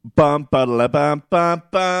Bum, ba-da-la-bum, bum,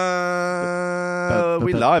 bum.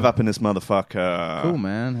 We live up in this motherfucker. Cool,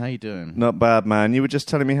 man. How you doing? Not bad, man. You were just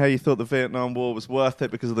telling me how you thought the Vietnam War was worth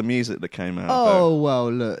it because of the music that came out. Oh,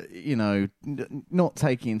 well, look, you know, not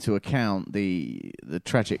taking into account the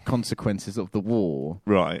tragic consequences of the war.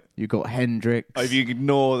 Right. You got Hendrix. If you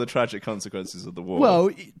ignore the tragic consequences of the war.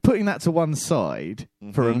 Well, putting that to one side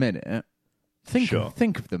for a minute, think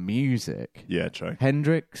of the music. Yeah, true.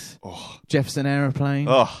 Hendrix, Jefferson Airplane,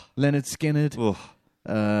 Leonard Skinner,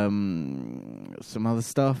 some other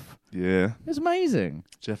stuff. Yeah. It was amazing.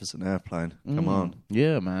 Jefferson Airplane. Come on.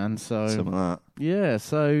 Yeah, man. So Some of that. yeah.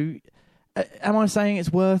 So, am I saying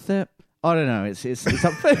it's worth it? I don't know. It's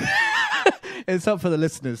up for it's up for the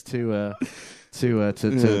listeners to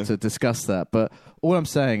discuss that. But all I'm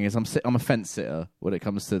saying is I'm a fence sitter when it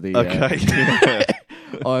comes to the. Okay.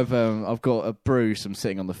 I've got a Bruce. I'm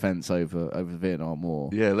sitting on the fence over the Vietnam War.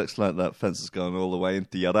 Yeah, it looks like that fence has gone all the way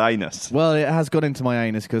into your anus. Well, it has got into my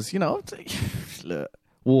anus because, you know, look,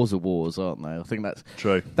 wars are wars, aren't they? I think that's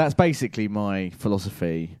True. That's basically my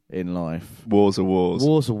philosophy in life. Wars are wars.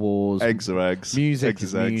 Wars are wars. Eggs are eggs. Music eggs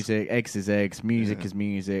is eggs. music. Eggs is eggs. Music is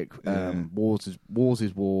music. Wars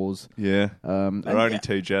is wars. Yeah. There are only and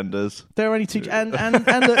two genders. there are only two. And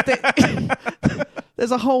look,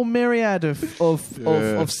 there's a whole myriad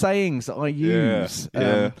of sayings that I use.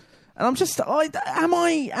 Yeah. And I'm just, am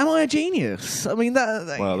I a genius? I mean,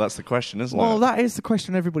 Well, that's the question, isn't it? well, that is the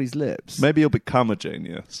question on everybody's lips. Maybe you'll become a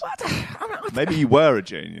genius. Maybe you were a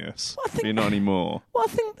genius. Well, I think- but you're not anymore. Well,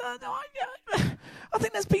 I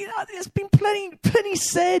think there's been plenty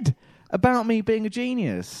said about me being a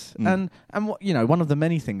genius, and what, you know, one of the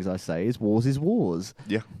many things I say is wars is wars.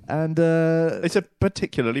 Yeah. And It's a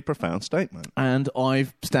particularly profound statement. and I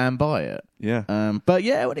stand by it. Yeah. But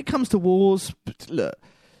yeah, when it comes to wars, look,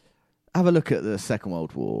 have a look at the Second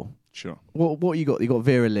World War. Sure. What you got? You got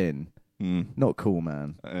Vera Lynn. Mm. Not cool,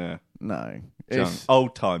 man. Yeah. No. Junk.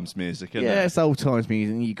 Old times music, isn't Yeah, it? it's old times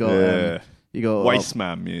music. And you got Yeah. you got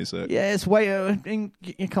Wasteman music. Yeah, it's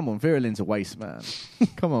come on, Vera Lynn's a waste man.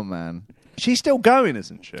 Come on, man. She's still going,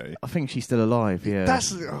 isn't she? I think she's still alive. Yeah,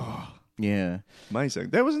 That's yeah. amazing.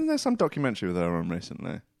 Wasn't there some documentary with her on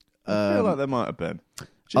recently? I feel like there might have been.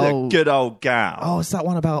 She's oh. a good old gal. Oh, it's that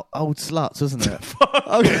one about old sluts, wasn't it?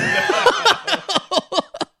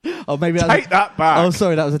 Oh, maybe Take that back. Oh,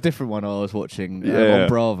 sorry, that was a different one I was watching Yeah. on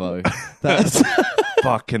Bravo. That's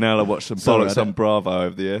Fucking hell, I watched some Sorry, bollocks on Bravo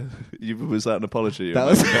over the year. Was that an apology? that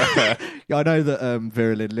was. Yeah, I know that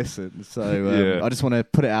Vera Lynn listens, so Yeah. I just want to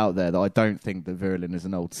put it out there that I don't think that Vera Lynn is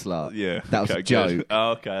an old slut. Yeah. That was okay, a joke. good.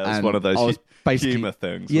 Oh, okay, that's And one of those I was basically- humour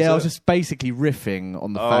things. Yeah, I was it? just basically riffing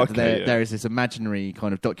on the Oh, fact okay, that yeah. there is this imaginary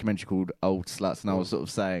kind of documentary called Old Sluts, and I was sort of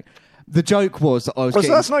saying the joke was that I was Well, so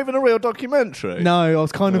getting. that's not even a real documentary. No, I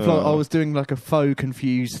was kind of like I was doing like a faux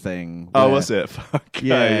confused thing. Oh, where- was it? Okay,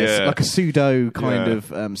 Yeah, it's yeah. like a pseudo kind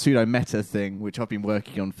Yeah. of pseudo meta thing, which I've been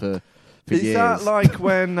working on for Is years. that like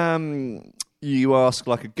when you ask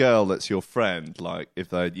like a girl that's your friend, like if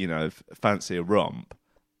they, fancy a romp,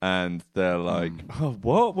 and they're like, "Oh,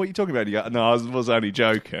 what? What are you talking about?" And you go, "No, I was only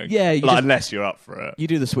joking." Yeah, you like, just- unless you're up for it. You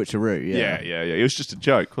do the switcheroo, Yeah. It was just a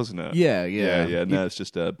joke, wasn't it? Yeah. Yeah. No, it's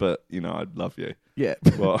just a. But I'd love you. Yeah.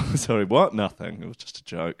 Well, sorry, what? Nothing. It was just a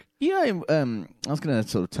joke. You know, I was going to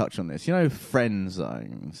sort of touch on this. You know, friend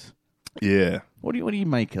zones. Yeah. What do you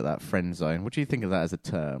make of that friend zone? What do you think of that as a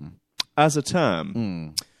term? As a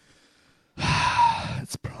term,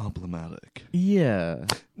 it's problematic. Yeah.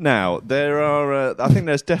 Now, there are, I think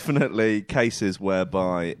there's definitely cases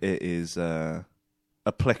whereby it is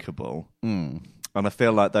applicable. Mm. And I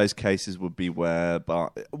feel like those cases would be whereby,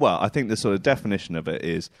 well, I think the sort of definition of it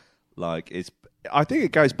is like, I think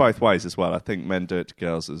it goes both ways as well. I think men do it to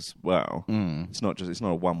girls as well. Mm. It's not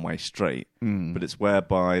a one-way street, but it's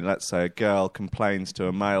whereby, let's say, a girl complains to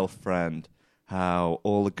a male friend how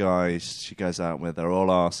all the guys she goes out with are all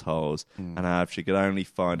assholes, and how if she could only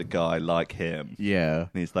find a guy like him. Yeah. And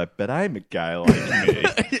he's like, but I'm a guy like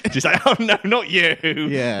me. She's like, oh no, not you.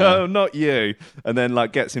 Yeah. Oh, not you. And then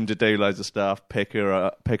like gets him to do loads of stuff, pick her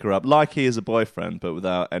up, like he is a boyfriend, but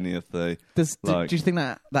without any of the Do like you think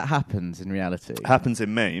that happens in reality? happens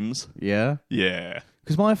in memes. Yeah. Yeah.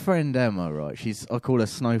 Because my friend Emma, right? I call her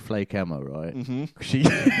Snowflake Emma, right? Mm-hmm.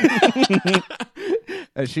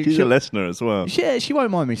 She's a listener as well. She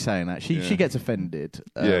won't mind me saying that. She gets offended.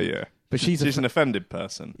 Yeah. But she's an offended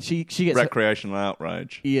person. she gets Recreational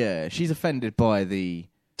outrage. yeah. She's offended by the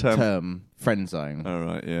term friend zone. All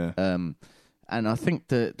right, yeah. And I think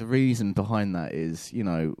the reason behind that is,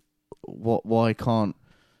 why can't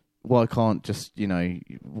just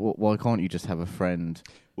why can't you just have a friend?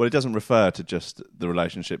 Well, it doesn't refer to just the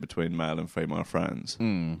relationship between male and female friends.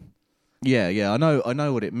 Yeah. I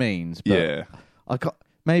know what it means. But Yeah. I can't.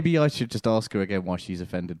 Maybe I should just ask her again why she's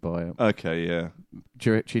offended by it. Okay, yeah.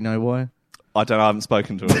 Do you know why? I don't know. I haven't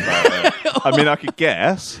spoken to her about it. I mean, I could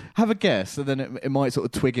guess. Have a guess, and then it might sort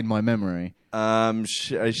of twig in my memory.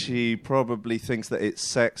 She probably thinks that it's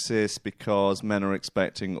sexist because men are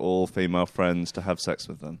expecting all female friends to have sex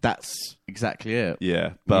with them. That's exactly it.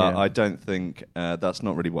 Yeah, but Yeah. I don't think that's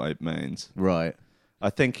not really what it means. Right. I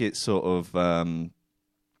think it's sort of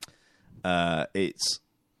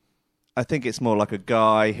I think it's more like a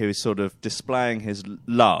guy who is sort of displaying his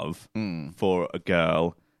love for a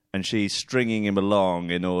girl, and she's stringing him along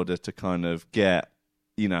in order to kind of get,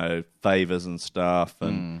 favours and stuff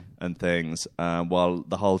and things, while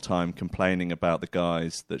the whole time complaining about the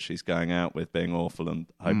guys that she's going out with being awful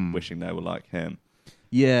and wishing they were like him.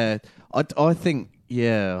 Yeah, I think.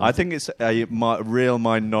 Yeah, I think it's a real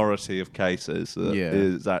minority of cases that Yeah.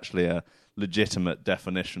 is actually a legitimate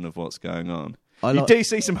definition of what's going on. I You like- do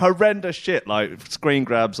see some horrendous shit, like screen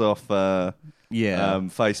grabs off Yeah.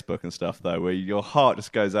 Facebook and stuff, though, where your heart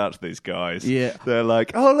just goes out to these guys. Yeah. They're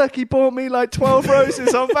like, oh, look, he bought me like 12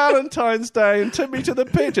 roses on Valentine's Day and took me to the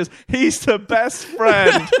pictures. He's the best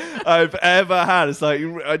friend I've ever had. It's like,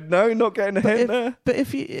 no, not getting a hint there. But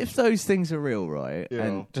if those things are real, right, Yeah.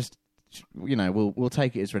 and just we'll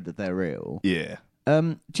take it as read that they're real. Yeah.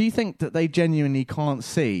 Do you think that they genuinely can't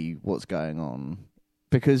see what's going on?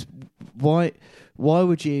 Because why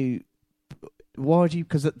would you?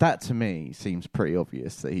 Because that to me seems pretty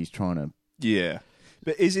obvious that he's trying to. Yeah.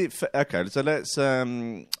 But is it... okay, so let's...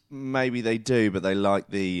 maybe they do, but they like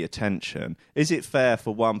the attention. Is it fair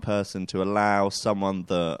for one person to allow someone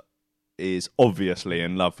that is obviously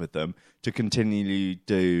in love with them to continually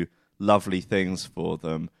do lovely things for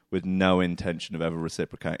them with no intention of ever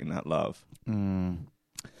reciprocating that love?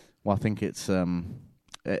 Well, I think it's.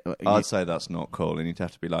 I'd say that's not cool, and you'd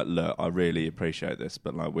have to be like, look, I really appreciate this,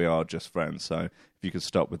 but like we are just friends, so if you could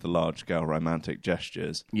stop with the large-scale romantic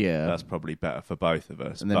gestures, Yeah. that's probably better for both of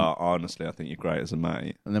us. And then- But honestly, I think you're great as a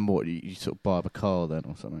mate. And then what? You sort of buy up a car then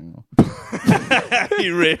or something?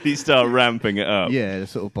 You really start ramping it up. Yeah,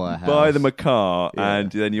 just sort of buy a house. Buy them a car, Yeah.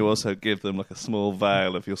 and then you also give them like a small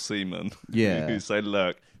veil of your semen. Yeah. You say,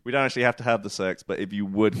 look, we don't actually have to have the sex, but if you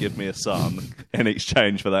would give me a son in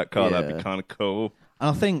exchange for that car, that'd Yeah. be kind of cool. And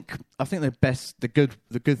I think the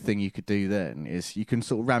good thing you could do then is you can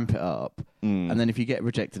sort of ramp it up, and then if you get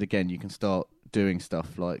rejected again, you can start doing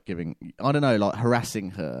stuff like like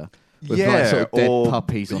harassing her with like sort of dead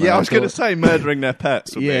puppies on her. Yeah, I was going to door. say murdering their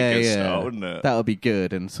pets would be Yeah, a good yeah, start, wouldn't it? That would be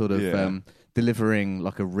good, and sort of Yeah. delivering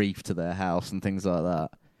like a wreath to their house and things like that.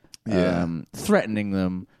 Yeah. Threatening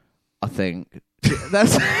them, I think.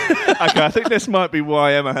 That's Okay, I think this might be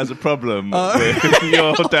why Emma has a problem with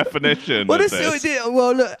your definition of this.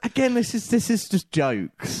 well, look again. This is just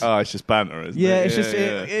jokes. Oh, it's just banter, isn't Yeah, it?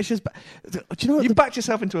 it's just. Do you know what? You backed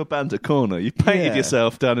yourself into a banter corner. You painted Yeah.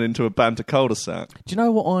 yourself down into a banter cul-de-sac. Do you know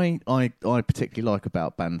what I particularly like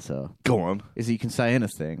about banter? Go on. Is that you can say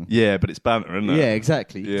anything. Yeah, but it's banter, isn't it? Yeah,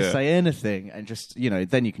 exactly. You Yeah. can say anything, and just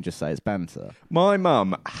then you can just say it's banter. My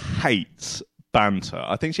mum hates banter.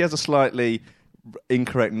 I think she has a slightly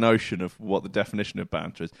incorrect notion of what the definition of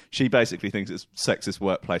banter is. She basically thinks it's sexist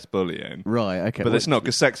workplace bullying. Right. Okay. But it's not,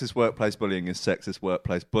 because sexist workplace bullying is sexist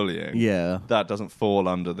workplace bullying. Yeah. That doesn't fall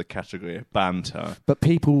under the category of banter. But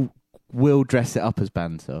people will dress it up as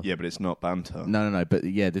banter. Yeah, but it's not banter. No. But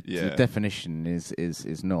yeah, the Yeah. definition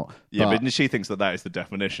is not. Yeah, but she thinks that is the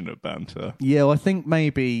definition of banter. Yeah, I think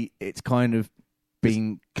maybe it's kind of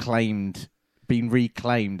been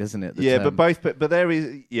reclaimed, isn't it? the Yeah, term? but there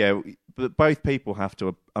is but both people have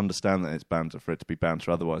to understand that it's banter for it to be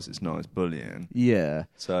banter. Otherwise, it's not. It's bullying. Yeah.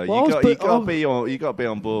 So Well, you got to be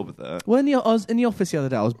on board with that. Well, I was in the office the other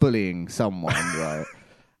day. I was bullying someone, right?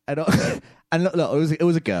 And look, it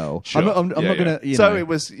was a girl. Sure. I'm not gonna. So it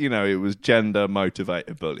was gender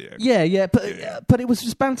motivated bullying. Yeah, but it was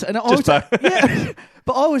just banter, and I was yeah.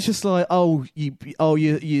 But I was just like,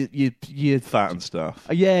 you Fat and stuff.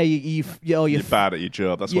 yeah, you're You're bad at your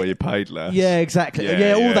job. That's why you're paid less. yeah, exactly.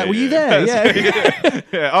 Yeah, all that. Were you there? Yeah.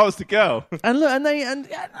 Yeah, I was the girl. And look, and they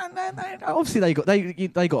obviously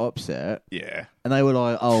they got upset, Yeah. and they were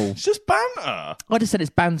like, It's just banter. I just said it's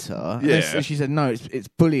banter. And Yeah. she said, no, it's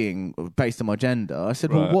bullying based on my gender. I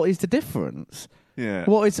said, well, Right. what is the difference? Yeah.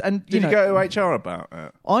 What is and Did you go to HR about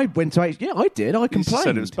it? I went to yeah, I did. I You just complained.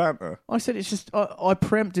 said it was banter. I said it's just I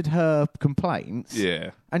preempted her complaints.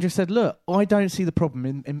 Yeah. And just said, look, I don't see the problem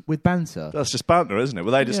in with banter. That's just banter, isn't it?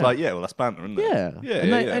 Well, they just Yeah. like, yeah, well, that's banter, isn't it? Yeah, Yeah, and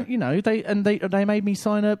yeah, they, yeah. and they made me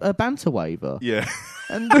sign a banter waiver. Yeah.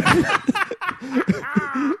 And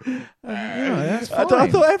That's I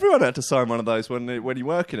fine. thought everyone had to sign one of those when you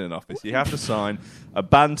work in an office. You have to sign a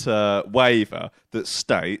banter waiver that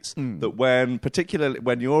states that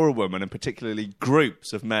when you're a woman and particularly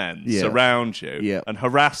groups of men surround you and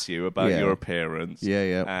harass you about your appearance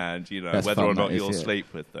and That's whether fun, or not that is, you'll yeah.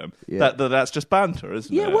 sleep with them, that's just banter,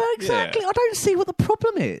 isn't it? Yeah, well, exactly. I don't see what the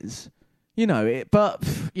problem is. Banter,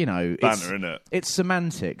 innit? it's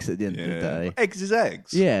semantics at the end of the day. Eggs is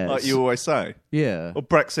eggs. Yes. Like you always say. Yeah. Or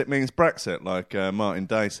Brexit means Brexit, like Martin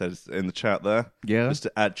Day says in the chat there. Yeah. Just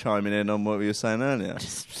to chiming in on what we were saying earlier.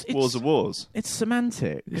 It's- Wars are wars. It's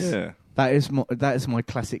semantics. Yeah. That is my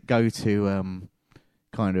classic go-to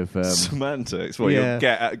kind of. Semantics. Well, yeah. you'll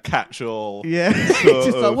get catch all. Yeah. It's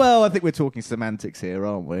just like, well, I think we're talking semantics here,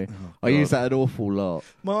 aren't we? I use that an awful lot.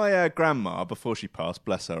 My grandma, before she passed,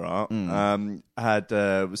 bless her heart, had had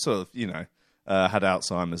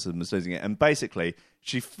Alzheimer's and was losing it. And basically,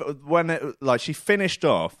 she finished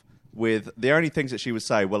off with the only things that she would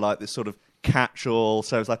say were like this sort of catch-all.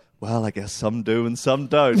 So it's like, well, I guess some do and some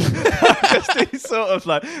don't. Just these sort of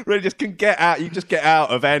like really just can get out. You just get out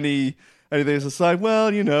of anything. It's just like, well,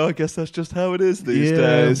 I guess that's just how it is these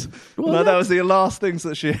days. Well, that was the last things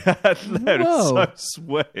that she had left. Well, It's so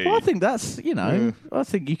sweet. Well, I think that's I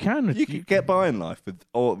think you can. You could get by in life with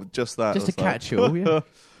just that. Just a It's like, catch-all, yeah.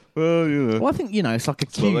 Well, Well, I think it's like a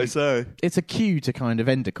that's what cue. they say. It's a cue to kind of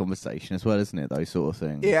end a conversation as well, isn't it? Those sort of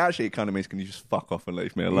things. Yeah, actually, it kind of means, can you just fuck off and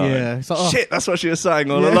leave me alone? Yeah, it's like, oh. Shit, that's what she was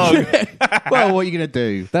saying all along. Well, what are you going to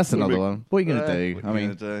do? That's another one. What are you going to do? what I are you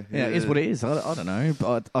mean, gonna do? yeah, it is what it is. I don't know,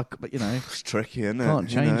 but It's tricky, isn't it? can't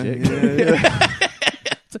change it. Yeah.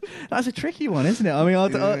 That's a tricky one, isn't it? I mean,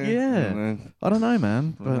 Yeah. I don't know,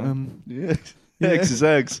 man. But Yeah. Eggs is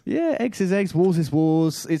eggs. yeah, eggs is eggs, wars is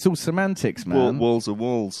wars. It's all semantics, man. Walls are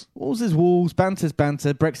walls. Walls is walls, banter's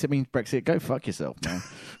banter. Brexit means Brexit. Go fuck yourself, man.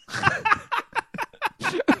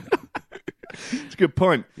 It's a good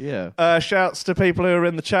point. Yeah. Shouts to people who are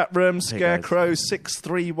in the chat room.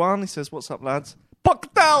 Scarecrow631. He says, "What's up, lads?"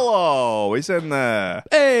 Pocatello! He's in there.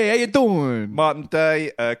 Hey, how you doing? Martin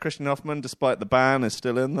Day, Christian Hoffman, despite the ban, is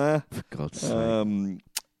still in there. For God's sake.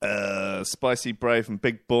 Spicy Brave and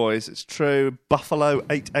Big Boys, it's true. Buffalo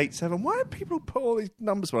 887. Why do people put all these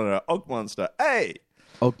numbers on there? Og Monster. Hey!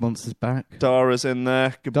 Og Monster's back. Do Dara's in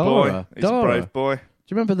there. Good Dara. boy. He's Dara. a brave boy.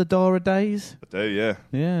 you remember the Dara days? I do, yeah.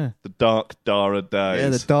 Yeah. The dark Dara days. Yeah,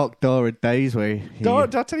 the dark Dara days where Dara,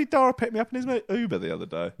 did I tell you Dara picked me up in his Uber the other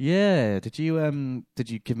day? Yeah. Did you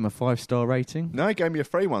give him a 5-star rating? No, he gave me a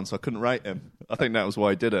free one, so I couldn't rate him. I think that was why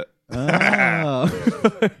he did it. Oh.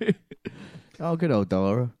 Oh, good old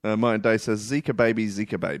Dara. Martin Day says, Zika babies,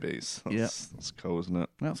 Zika babies. That's cool, isn't it?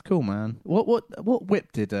 That's cool, man. What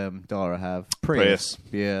whip did Dara have? Prius.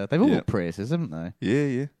 Yeah, they've all got Priuses, haven't they?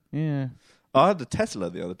 Yeah. Yeah. I had a Tesla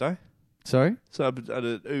the other day. Sorry? So I had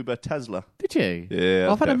an Uber Tesla. Did you?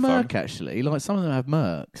 Yeah. I've had a bit of fun. Merc, actually. Like, some of them have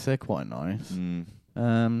Mercs. They're quite nice. Mm.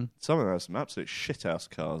 Um, Some of them have some absolute shithouse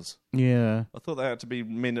cars. yeah. I thought they had to be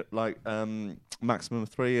maximum of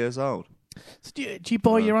 3 years old. So do you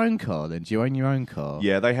buy your own car, then? Do you own your own car?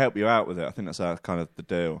 Yeah, they help you out with it. I think that's kind of the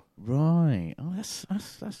deal. Right. Oh,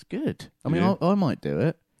 that's good. I mean, Yeah. I might do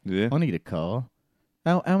it. Yeah. I need a car.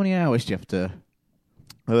 How many hours do you have to...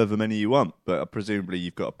 However many you want, but presumably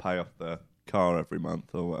you've got to pay off the car every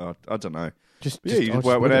month, or I don't know. You just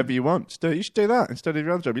work whenever you want. You should do that instead of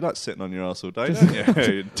your other job. You like sitting on your arse all day, don't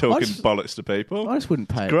you? Talking bollocks to people. I just wouldn't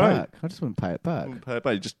pay it great. back. I just wouldn't pay it back.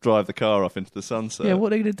 You just drive the car off into the sunset. Yeah,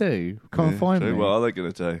 what are they going to do? Can't find me. What are they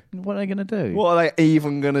going to do? What are they going to do? What are they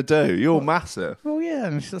even going to do? You're massive. Well, yeah,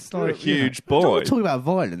 and it's just You're like... a huge I'm boy. not talking about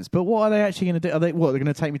violence, but what are they actually going to do? They're going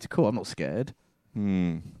to take me to court? I'm not scared.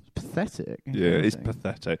 It's pathetic. Yeah, it's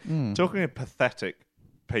pathetic. Talking of pathetic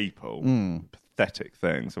people, pathetic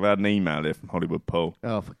things. I've had an email here from Hollywood Paul.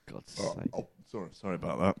 Oh, for God's sake. Oh, sorry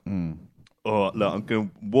about that. Oh, look,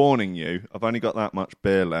 warning you. I've only got that much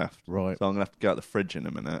beer left, Right. so I'm gonna have to go out the fridge in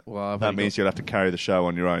a minute. Well, that means you'll have to carry the show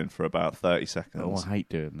on your own for about 30 seconds. Oh, I hate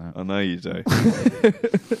doing that. I know you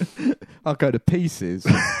do. I'll go to pieces.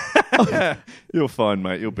 You'll fine,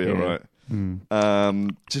 mate. You'll be all right.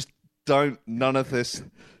 Just don't. None of this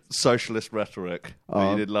socialist rhetoric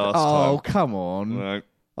that you did last time. Oh, come on. No.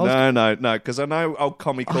 No, because I know old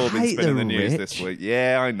Commie Corbyn's hate been in the the news rich. this week.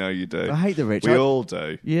 Yeah, I know you do. I hate the rich. We all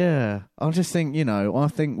do. Yeah. I just think, I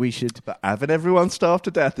think we should... But having everyone starve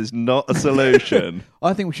to death is not a solution.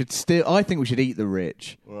 I think we should eat the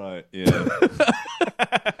rich. Right, yeah.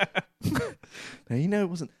 Now, it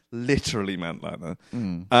wasn't literally meant like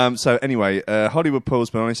that. So anyway, Hollywood Paul's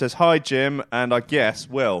been on. He says, "Hi, Jim, and I guess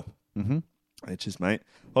Will." Mm-hmm. Which is, mate.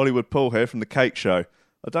 Hollywood Paul here from The Cake Show.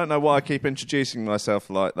 I don't know why I keep introducing myself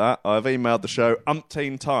like that. I've emailed the show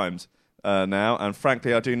umpteen times now, and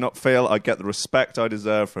frankly, I do not feel I get the respect I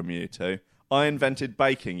deserve from you two. I invented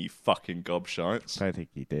baking, you fucking gobshites. I don't think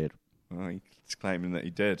he did. Well, he's claiming that he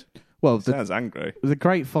did. Well, He sounds angry. the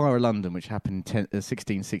Great Fire of London, which happened in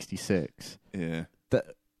 1666. Yeah,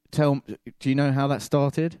 Do you know how that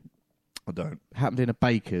started? I don't. Happened in a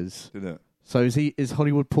baker's. Did it? So is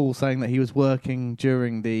Hollywood Paul saying that he was working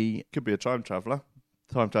during the... Could be a time traveller.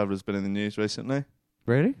 Time traveller's been in the news recently.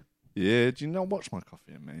 Really? Yeah, do you not watch My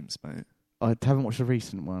Coffee and Memes, mate? I haven't watched a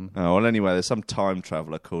recent one. Oh, well, anyway, there's some time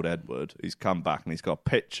traveller called Edward. He's come back and he's got a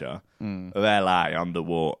picture of LA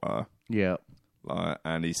underwater. Yeah.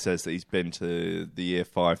 And he says that he's been to the year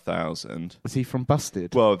 5000. Was he from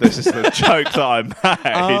Busted? Well, this is the joke that I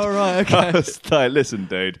made. Oh, right, okay. I was like, listen,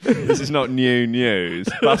 dude, this is not new news.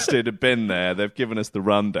 Busted have been there. They've given us the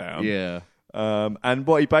rundown. Yeah. And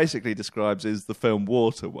what he basically describes is the film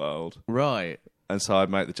Waterworld. Right. And so I'd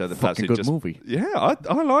make the joke that Fucking good movie. Yeah,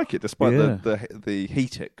 I like it, despite Yeah. the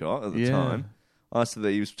heat it got at the time. I said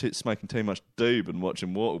that he was smoking too much doob and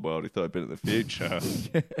watching Waterworld. He thought he'd been in the future.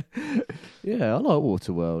 Yeah, I like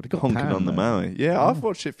Waterworld. It got Honking Pam, on the though. Maui. Yeah, I've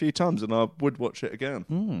watched it a few times and I would watch it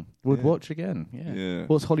again. Would watch again. Yeah. Yeah.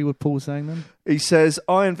 What's Hollywood Paul saying then? He says,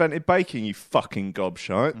 I invented baking, you fucking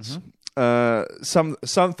gobshites.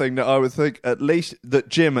 Something that I would think that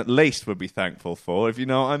Jim at least would be thankful for, if you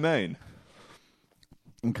know what I mean.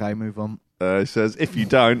 Okay, move on. He says, if you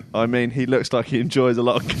don't, I mean, he looks like he enjoys a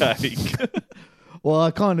lot of cake. Well,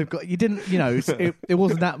 I kind of got... You didn't... You know, it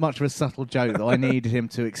wasn't that much of a subtle joke that I needed him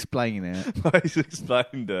to explain it. He's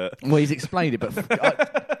explained it. Well, he's explained it,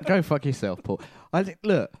 but go fuck yourself, Paul. I think...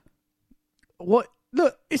 Look,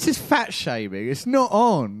 it's just fat shaming. It's not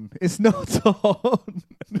on. It's not on.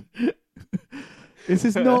 This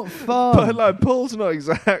is not fun. But like, Paul's not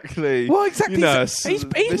exactly... Well, exactly. You know, He's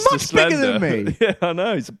Mr. much bigger than Slender. me. Yeah, I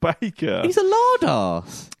know. He's a baker. He's a lard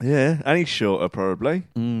ass. Yeah, and he's shorter, probably.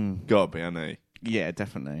 Gotta be, hasn't he? Yeah,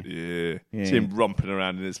 definitely. Yeah. See him romping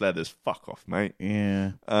around in his leathers. Fuck off, mate.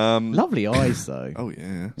 Yeah. Lovely eyes, though. Oh,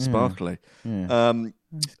 yeah. Sparkly. Yeah.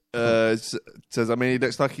 Says, I mean, he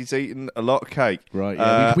looks like he's eaten a lot of cake. Right,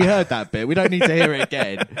 yeah. We heard that bit. We don't need to hear it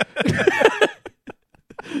again.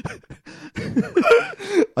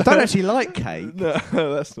 I don't actually like cake. No,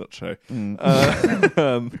 that's not true. I'm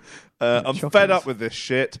Chocolates. fed up with this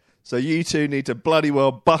shit, so you two need to bloody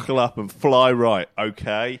well buckle up and fly right,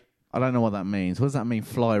 okay? I don't know what that means. What does that mean,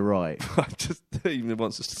 fly right? I just even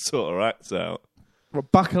wants us to sort our acts out. Well,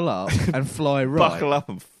 buckle up and fly right. Buckle up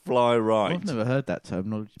and fly right. I've never heard that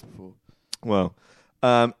terminology before. Well,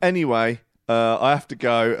 anyway, I have to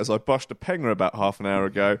go as I boshed a penger about half an hour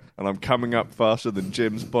ago, and I'm coming up faster than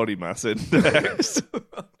Jim's body mass index.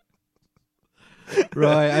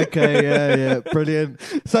 Right, okay, yeah, brilliant.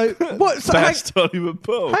 So, what? So Best Hollywood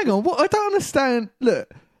Paul. hang on, what? I don't understand.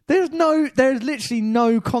 Look, there's literally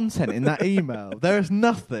no content in that email. There is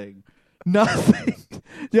nothing.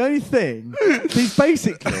 The only thing, he's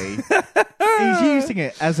using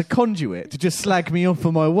it as a conduit to just slag me off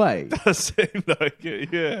on my way. Does seem like it,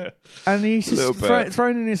 yeah. And he's just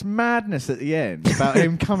throwing in this madness at the end about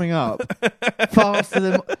him coming up faster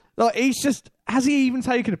than... Like, has he even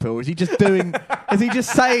taken a pill? Is he just saying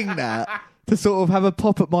that to sort of have a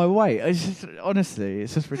pop at my weight? Honestly,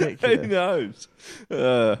 it's just ridiculous. Who knows?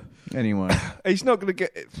 Anyway. He's not going to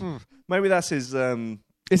get... Maybe that's his...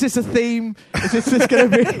 Is this a theme? Is this just going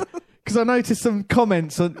to be... Because I noticed some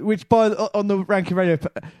comments on the Ranking Radio...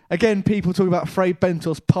 Again, people talking about Fray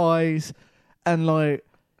Bentos pies and like...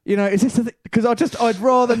 You know, is this a thing? Because I'd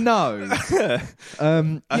rather know.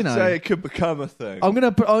 I'd say it could become a thing. I'm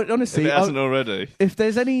going to... Honestly... If it hasn't already. If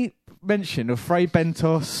there's any mention of Fray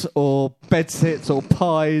Bentos or bedsits or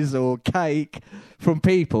pies or cake from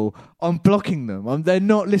people, I'm blocking them. They're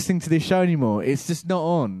not listening to this show anymore. It's just not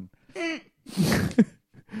on.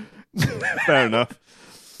 Fair enough.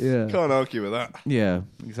 Yeah. Can't argue with that. Yeah,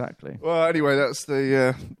 exactly. Well, anyway, that's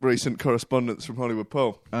the recent correspondence from Hollywood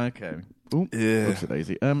Paul. Okay. Ooh, Yeah. looks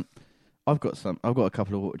lazy. I've got a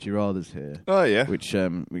couple of what would you rather's here. Oh, yeah. Which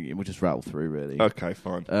we'll just rattle through really. Okay,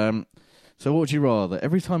 fine. So what would you rather?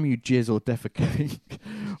 Every time you jizz or defecate,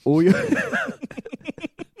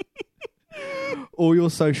 all your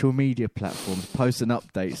social media platforms post an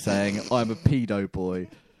update saying I'm a pedo boy.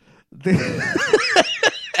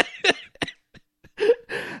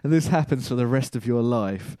 And this happens for the rest of your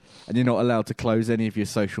life, and you're not allowed to close any of your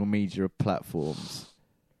social media platforms.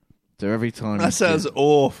 So every time that sounds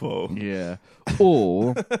awful. Yeah.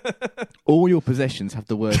 Or all your possessions have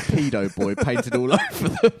the word pedo boy painted all over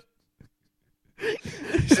them.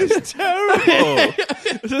 This is terrible.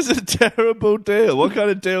 This is a terrible deal. What kind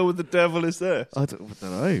of deal with the devil is this? I don't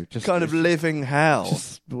know. Just Kind of living hell.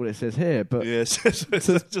 just what it says here, but Yes, that's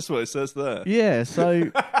just what it says there. yeah.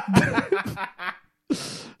 So,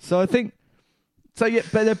 so I think so. Yeah,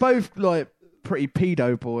 but they're both like pretty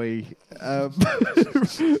pedo boy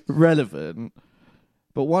relevant.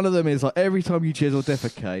 But one of them is like every time you jizz or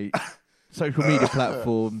defecate, social media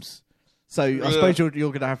platforms. So I suppose you're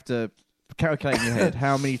going to have to calculate in your head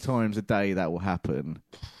how many times a day that will happen.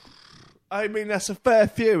 I mean, that's a fair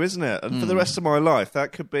few, isn't it? And for the rest of my life,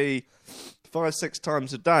 that could be 5-6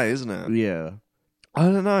 times a day, isn't it? Yeah. I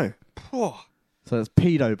don't know. So that's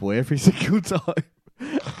pedo boy every single time.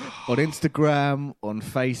 On Instagram, on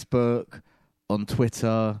Facebook, on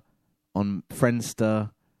Twitter, on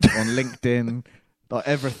Friendster, on LinkedIn, like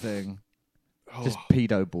everything. Just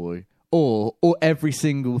pedo boy. Or every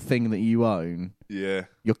single thing that you own. Yeah.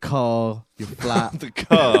 Your car, your flat, The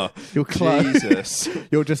car. your clothes. Jesus.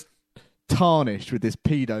 You're just tarnished with this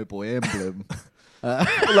pedo boy emblem. All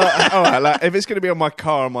right, if it's going to be on my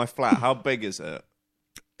car or my flat, how big is it?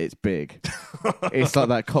 It's big. It's like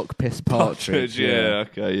that cock piss partridge. Yeah,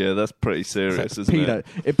 okay, yeah, that's pretty serious, So isn't pedo. it?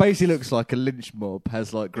 It basically looks like a lynch mob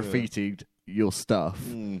has like graffitied your stuff.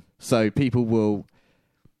 So people will,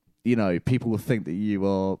 people will think that you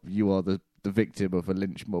are the victim of a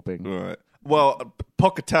lynch mobbing. Right. Well,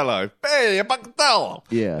 Pocatello. Hey, Pocatello!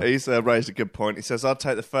 Yeah. He's raised a good point. He says, I'd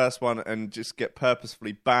take the first one and just get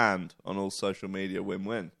purposefully banned on all social media,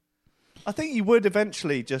 win-win. I think you would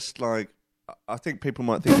eventually just I think people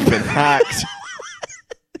might think you've been hacked.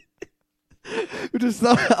 Just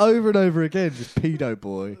like, over and over again, just pedo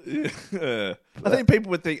boy. Yeah. I think people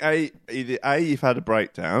would think, either A, you've had a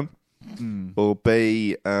breakdown, or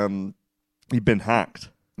B, you've been hacked.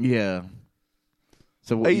 Yeah.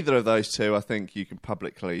 So Either of those two, I think you can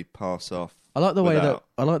publicly pass off. I like the way that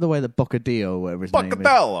Bocadillo, or whatever his name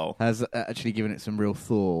Pocatello! is, has actually given it some real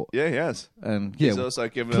thought. Yeah, he has. And He's also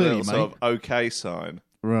given a clearly, little sort of okay sign.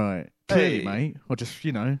 right. Clearly, Hey. mate. I'll just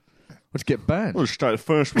get banned. We'll start the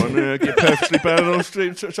first one. Get perfectly banned on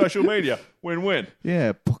social media. Win-win.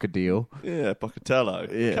 Yeah, Bocadillo. Yeah, Pocatello.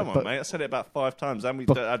 Yeah, Come on, but- mate. I said it about 5 times.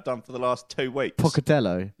 And I've done for the last 2 weeks.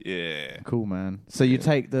 Pocatello. Yeah. Cool, man. So you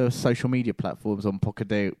take the social media platforms on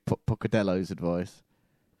Pocadello's advice.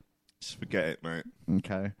 Just forget it, mate.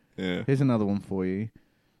 Okay. Yeah. Here's another one for you.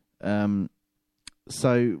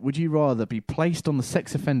 So, would you rather be placed on the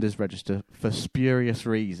sex offenders register for spurious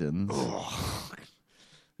reasons?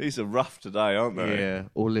 These are rough today, aren't they? Yeah,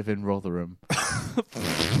 or live in Rotherham? Have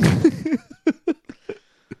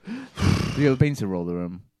you ever been to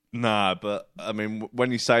Rotherham? Nah, but, I mean,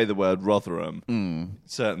 when you say the word Rotherham,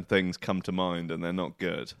 certain things come to mind and they're not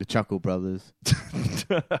good. The Chuckle Brothers.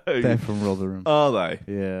 They're from Rotherham. Are they?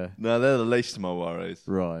 Yeah. No, they're the least of my worries.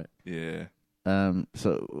 Right. Yeah.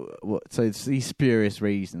 So what? So it's these spurious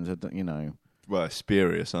reasons, Well,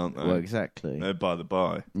 spurious, aren't they? Well, exactly. They're by the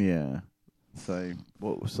by. Yeah. So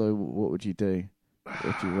what? So what would you do? What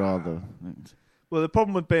would you rather? Well, the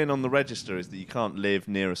problem with being on the register is that you can't live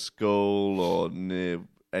near a school or near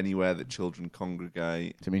anywhere that children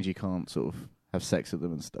congregate. So it means you can't sort of have sex with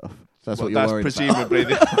them and stuff. That's Well, what you're worried presumably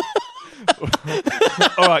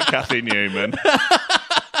All right, Kathy Newman.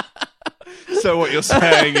 So what you're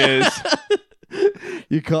saying is about.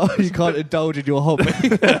 You can't indulge in your hobby.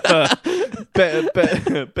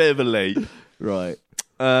 bit of a leap. Right.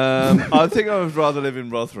 I think I would rather live in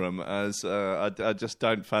Rotherham, as I just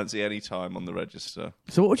don't fancy any time on the register.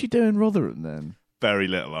 So what would you do in Rotherham then? Very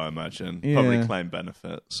little, I imagine. Yeah. Probably claim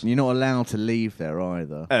benefits. You're not allowed to leave there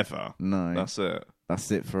either. Ever. No. That's it.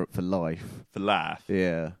 That's it for life. For laugh.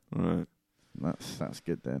 Yeah. Right. That's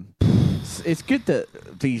good then. It's good that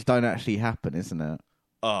these don't actually happen, isn't it?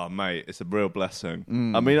 Oh, mate, it's a real blessing.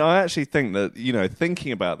 I mean, I actually think that,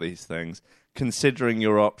 thinking about these things, considering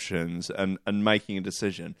your options and making a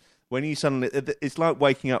decision, when you suddenly... It's like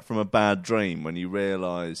waking up from a bad dream when you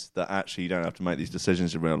realise that actually you don't have to make these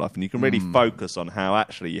decisions in real life, and you can really focus on how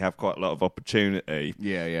actually you have quite a lot of opportunity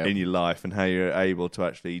in your life and how you're able to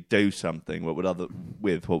actually do something what would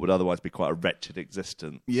otherwise be quite a wretched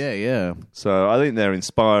existence. Yeah. So I think they're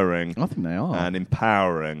inspiring I think they are. and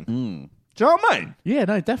empowering. Do you know what I mean? Yeah,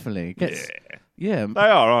 no, definitely. Yeah. They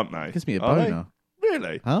are, aren't they? Gives me a Are they? boner.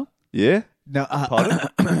 Really? Huh? Yeah? No.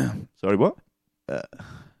 Pardon? Sorry, what?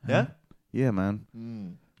 Yeah? Yeah,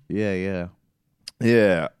 man. Yeah.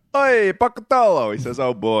 Yeah. Hey, Pocatello, he says,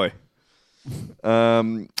 oh boy.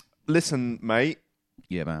 Listen, mate.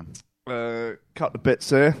 Yeah, man. Cut the bits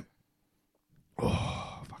here.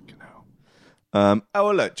 Oh, fucking hell.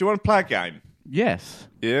 Well, look, do you want to play a game? Yes.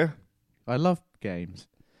 Yeah? I love games.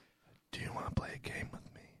 Do you want to play a game with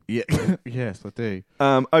me? Yeah. Yes, I do.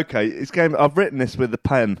 Okay, it's game. I've written this with a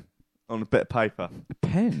pen on a bit of paper. A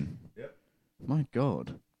pen? Yep. My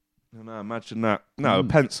God. No, imagine that. No, a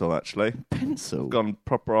pencil, actually. Pencil? Gone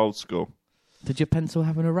proper old school. Did your pencil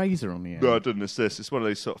have an eraser on the end? No, I didn't. It's one of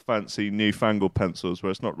these sort of fancy newfangled pencils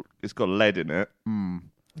where it's got lead in it. Mm.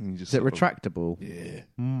 And you just Is it sort of- retractable? Yeah.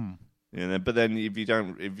 Mm. Yeah, but then if you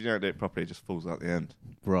don't do it properly, it just falls out the end.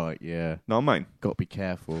 Right, yeah. Know what I mean? Got to be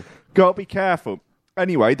careful. Got to be careful.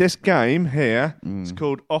 Anyway, this game here is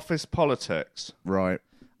called Office Politics. Right.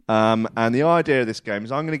 And the idea of this game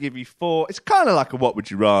is I'm going to give you 4. It's kind of like a What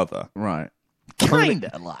Would You Rather. Right.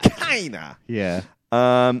 Kinda like. Kinda. Yeah.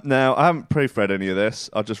 Now, I haven't proofread any of this.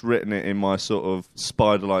 I've just written it in my sort of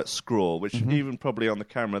spider-like scrawl, which even probably on the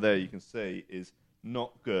camera there you can see is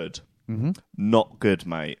not good. Mm-hmm. Not good,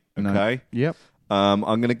 mate. Okay? No. Yep. I'm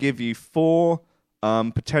going to give you 4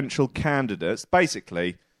 potential candidates.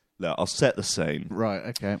 Basically, look, I'll set the scene. Right,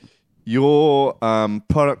 okay. Your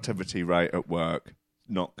productivity rate at work,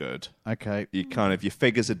 not good. Okay. Your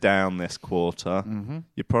figures are down this quarter. Mm-hmm.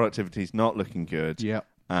 Your productivity's not looking good. Yep.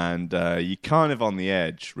 And you're kind of on the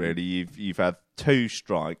edge, really. You've had 2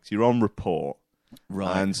 strikes. You're on report.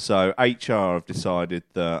 Right. And so HR have decided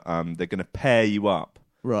that they're going to pair you up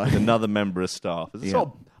Right. with another member of staff. It's a Yeah.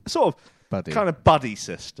 sort of Buddy. kind of buddy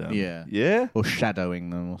system. Yeah. Yeah? Or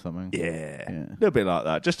shadowing them or something. Yeah. Yeah. A little bit like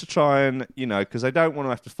that. Just to try and, because they don't want to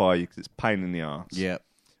have to fire you because it's a pain in the arse. Yep.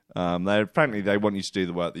 They want you to do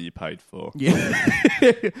the work that you paid for. Yeah.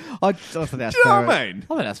 I think that's you know fair. what I mean? I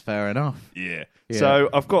think that's fair enough. Yeah. Yeah. So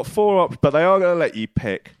I've got 4 options, but they are going to let you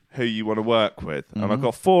pick who you want to work with. And I've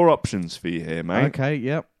got 4 options for you here, mate. Okay,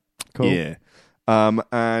 yep. Cool. Yeah.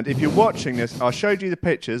 And if you're watching this, I showed you the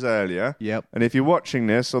pictures earlier. Yep. And if you're watching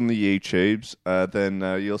this on the YouTubes, then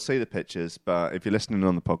you'll see the pictures. But if you're listening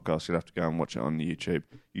on the podcast, you'll have to go and watch it on YouTube,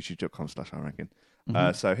 youtube.com/I reckon.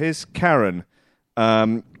 So here's Karen.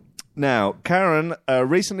 Now, Karen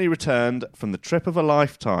recently returned from the trip of a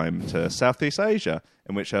lifetime to Southeast Asia,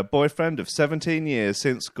 in which her boyfriend of 17 years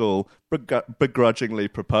since school begrudgingly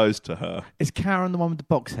proposed to her. Is Karen the one with the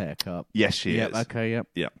box haircut? Yes, she Yep, is. okay, yep.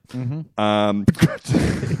 Yeah. Mm-hmm.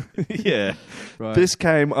 Yeah. Right. This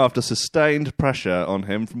came after sustained pressure on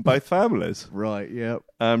him from both families. Right, yep.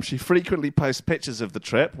 She frequently posts pictures of the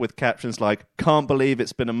trip with captions like, "Can't believe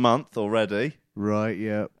it's been a month already." Right,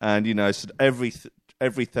 yep. And, so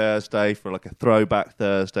every Thursday for like a throwback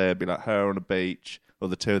Thursday, it'd be like her on a beach, or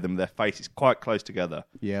the two of them, their faces quite close together.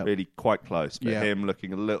 Yeah. Really quite close. But Yeah. him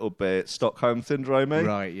looking a little bit Stockholm Syndrome, eh?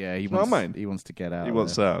 Right, yeah. He know what I mean? He wants to get out. He of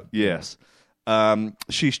wants there. out, yes.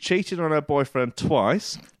 She's cheated on her boyfriend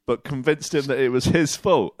twice, but convinced him that it was his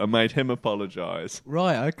fault and made him apologise.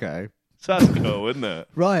 Right, okay. So that's cool, isn't it?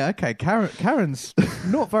 Right, okay. Karen's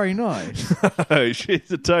not very nice.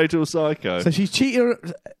 She's a total psycho. So she's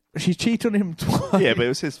cheated on him twice. Yeah, but it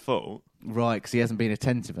was his fault. Right, because he hasn't been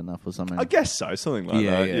attentive enough or something. I guess so, something like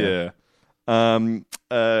Yeah, that.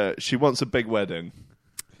 Yeah. She wants a big wedding.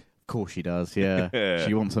 Of course she does, yeah. Yeah.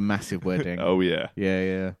 She wants a massive wedding. Oh yeah.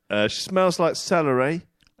 Yeah, yeah. She smells like celery.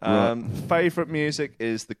 Favorite music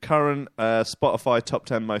is the current Spotify top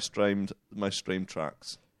 10 most streamed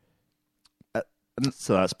tracks.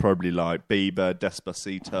 So that's probably like Bieber,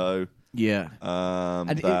 Despacito. Yeah.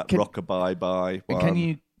 Rockabye Bye. And can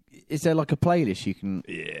you? Is there like a playlist you can?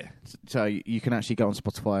 Yeah. So you can actually go on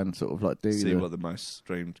Spotify and sort of like do See what the most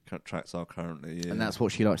streamed tracks are currently. Yeah. and that's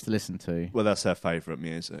what she likes to listen to. Well, that's her favourite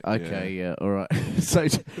music. Okay, yeah, all right. So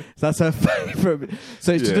that's her favourite.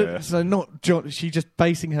 So Yeah. so not John. She's just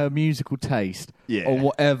basing her musical taste Yeah. on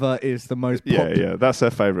whatever is the most Yeah, popular. yeah, that's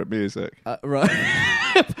her favourite music. Right,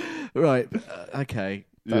 right. Okay.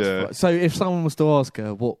 That's Yeah. fine. So if someone was to ask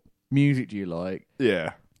her what music do you like,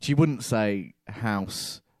 Yeah. she wouldn't say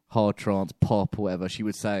house, hard trance, pop, or whatever. She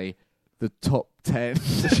would say the top 10.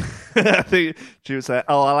 I think she would say,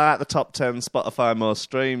 "Oh, I like the top 10 Spotify most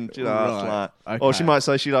streamed." You know, it's Right. like, or she Okay. might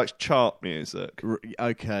say she likes chart music.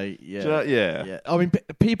 Okay, yeah. Do you know- yeah. Yeah. I mean,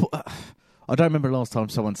 people. I don't remember the last time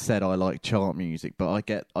someone said I like chart music, but I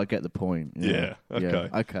get the point. Yeah, okay.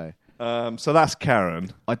 Okay. So that's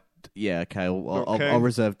Karen. Okay. Okay. I'll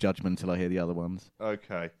reserve judgment until I hear the other ones.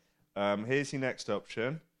 Okay. Here's your next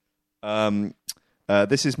option.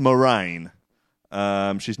 This is Moraine.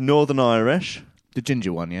 She's Northern Irish. The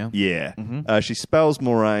ginger one, yeah. Yeah. She spells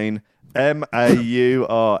Moraine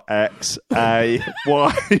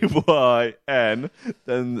MAURXAYYN,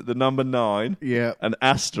 then the number 9, Yeah. an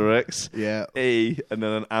asterisk, Yeah. E, and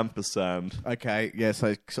then an ampersand. Okay. Yeah.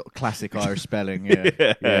 So sort of classic Irish spelling.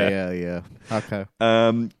 Yeah. Yeah. Okay.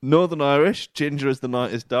 Northern Irish, ginger as the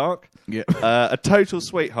night is dark. Yeah. A total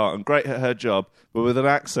sweetheart and great at her job, but with an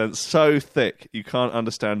accent so thick you can't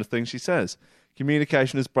understand a thing she says.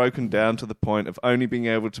 Communication is broken down to the point of only being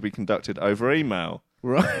able to be conducted over email.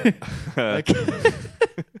 Right. Okay.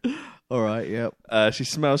 All right. Yep. She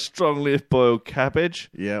smells strongly of boiled cabbage.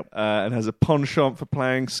 Yep. And has a penchant for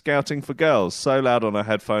playing Scouting for Girls so loud on her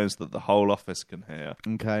headphones that the whole office can hear.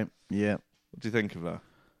 Okay. Yeah. What do you think of her?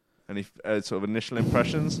 Any sort of initial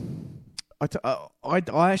impressions? I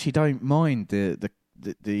actually don't mind the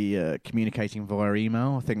communicating via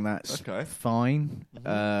email. I think that's Okay. fine.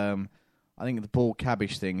 I think the boiled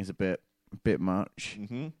cabbage thing is a bit much.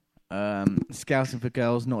 Mm-hmm. Scouting for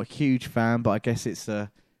Girls, not a huge fan, but I guess it's a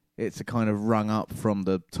kind of rung up from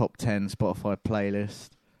the top 10 Spotify playlist.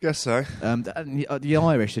 Guess so. The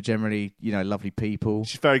Irish are generally, lovely people.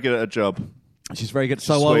 She's very good at her job. She's very good.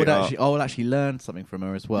 So Sweetheart. I will actually learn something from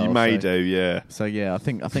her as well. You may do, yeah. So yeah, I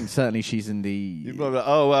think certainly she's in the. You'd be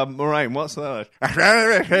like, Moraine, what's that?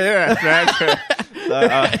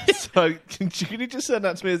 So can you just send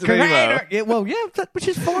that to me as an email? Yeah, well, yeah, which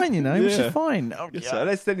is fine, which Yeah. is fine. Oh, Yes,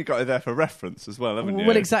 sir. Then you got it there for reference as well, haven't you?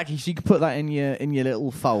 Well, exactly. So you can put that in your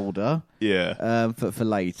little folder. Yeah. For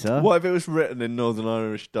later. What if it was written in Northern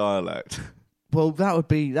Irish dialect? Well, that would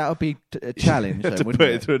be a challenge. You have then, to wouldn't put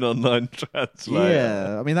it? it through an online translator.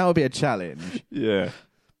 Yeah, I mean that would be a challenge. Yeah.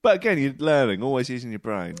 But again, you're learning, always using your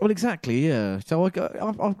brain. Well, exactly. Yeah. So I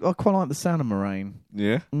quite like the sound of Moraine.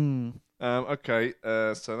 Yeah. Mm. Okay.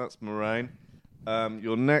 So that's Moraine.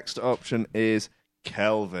 Your next option is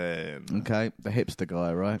Kelvin. Okay, the hipster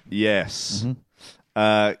guy, right? Yes.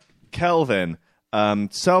 Mm-hmm. Kelvin,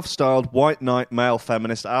 self-styled white knight male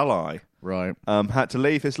feminist ally. Right. Had to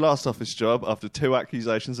leave his last office job after 2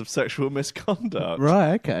 accusations of sexual misconduct.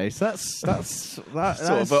 Right. Okay. So that's Sort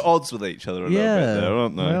of at odds with each other a little bit there,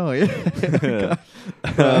 aren't they?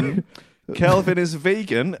 Well, yeah. Kelvin is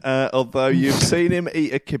vegan, although you've seen him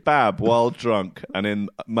eat a kebab while drunk and in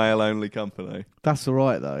male-only company. That's all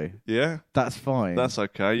right though. Yeah? That's fine. That's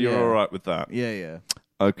okay. You're Yeah. all right with that? Yeah.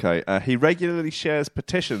 Okay. He regularly shares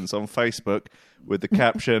petitions on Facebook with the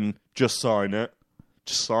caption, just sign it.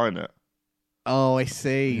 Just sign it. Oh, I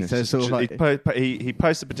see. Yes, So it's sort of like he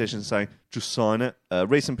posts a petition saying, just sign it.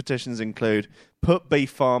 Recent petitions include put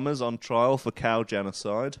beef farmers on trial for cow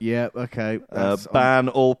genocide, yeah. Okay. ban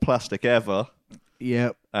all plastic ever,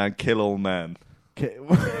 Yeah. and kill all men.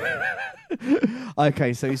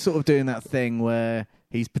 Okay, so he's sort of doing that thing where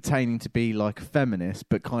he's pertaining to be like a feminist,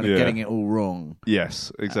 but kind of Yeah. getting it all wrong.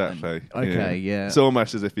 Yes, exactly. Okay, yeah. It's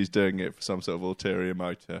almost as if he's doing it for some sort of ulterior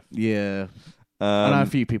motive. Yeah. I know a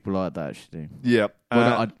few people like that, actually. Yeah.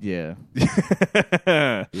 Well, yeah.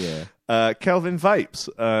 Yeah. Kelvin vapes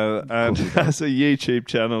and has a YouTube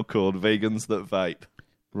channel called Vegans That Vape.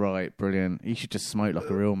 Right, brilliant. You should just smoke like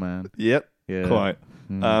a real man. Yep, Yeah. quite.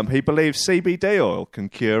 He believes CBD oil can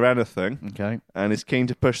cure anything Okay. and is keen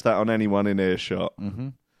to push that on anyone in earshot. Mm-hmm.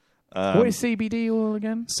 What is CBD oil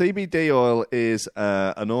again? CBD oil is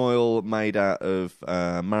an oil made out of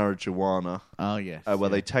marijuana Oh, yes. where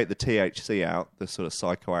they take the THC out, the sort of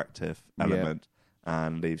psychoactive element,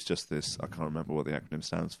 and leaves just this, I can't remember what the acronym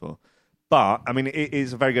stands for. But, I mean, it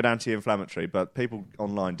is a very good anti-inflammatory, but people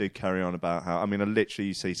online do carry on about how, I mean, literally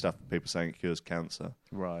you see stuff, people saying it cures cancer.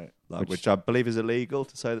 Right. Which I believe is illegal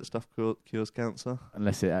to say that stuff cures cancer.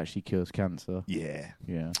 Unless it actually cures cancer. Yeah.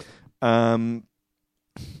 Yeah.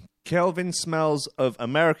 Kelvin smells of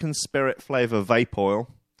American Spirit flavour vape oil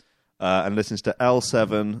and listens to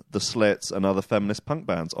L7, The Slits, and other feminist punk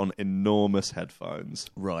bands on enormous headphones.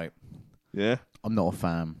 Right. Yeah? I'm not a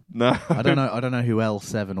fan. No. I don't know who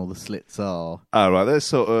L7 or The Slits are. Oh, right. They're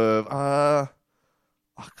sort of... I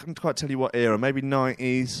couldn't quite tell you what era. Maybe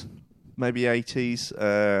 90s, maybe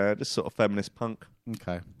 80s. Just sort of feminist punk.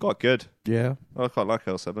 Okay. Quite good. Yeah. I quite like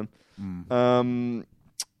L7.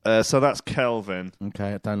 So that's Kelvin.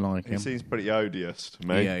 Okay, I don't like He him. seems pretty odious to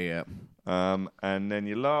me. Yeah. And then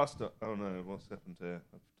your last... Oh, no. What's happened here?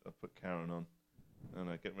 I've put Karen on. Oh,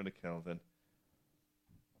 no. Get rid of Kelvin.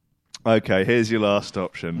 Okay, here's your last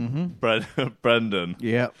option. Brendan.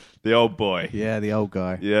 Yeah. The old boy. Yeah, the old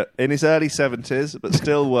guy. Yeah. In his early 70s, but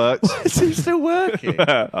still works. Is he still working?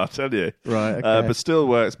 I'll tell you. Right, okay. But still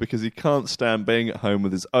works because he can't stand being at home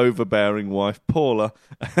with his overbearing wife, Paula,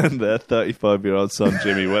 and their 35-year-old son,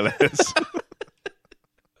 Jimmy Willis.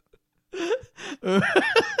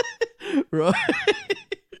 Right.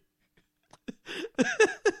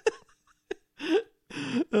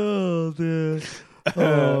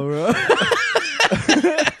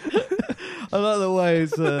 I like the way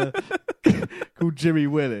it's called Jimmy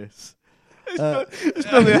Willis. It's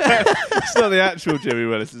not the actual Jimmy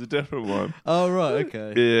Willis. It's a different one. Oh right,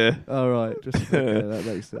 okay. Yeah. All right, that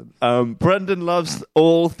makes sense. Brendan loves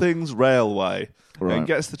all things railway Right. and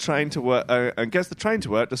gets the train to work.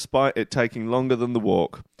 Despite it taking longer than the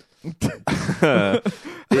walk. Is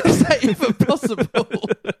that even possible?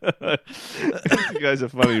 You guys are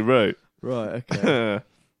funny route. Right, okay.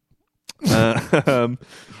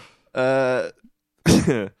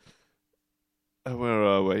 Where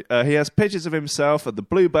are we? He has pictures of himself at the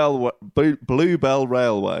Bluebell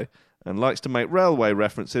Railway and likes to make railway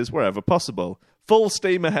references wherever possible. Full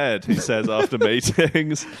steam ahead, he says after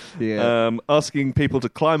meetings. Yeah. Asking people to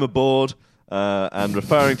climb aboard and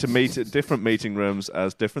referring to different meeting rooms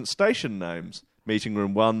as different station names. Meeting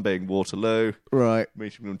room 1 being Waterloo, Right.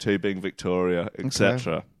 meeting room 2 being Victoria,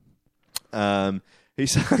 etc. He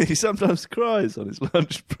sometimes cries on his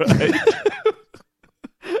lunch break.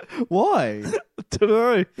 Why? Don't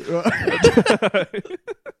know.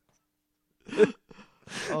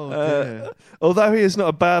 Oh dear. Although he is not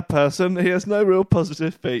a bad person, he has no real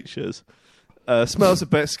positive features. Smells of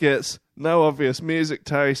biscuits, no obvious music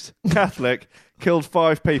taste, Catholic, killed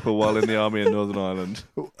 5 people while in the army in Northern Ireland.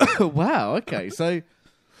 Wow. Okay, so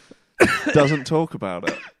Doesn't talk about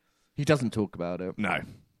it. he doesn't talk about it. No.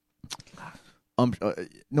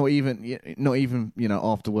 Not even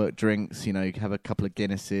after work drinks. Have a couple of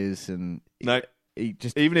Guinnesses and No. he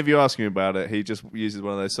just Even if you ask him about it, he just uses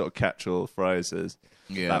one of those sort of catch-all phrases.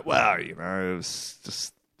 Like, well, it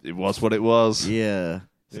was what it was. Yeah.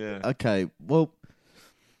 Yeah. Okay. Well,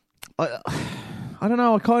 I don't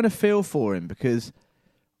know. I kind of feel for him because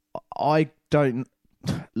I don't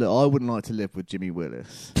look. I wouldn't like to live with Jimmy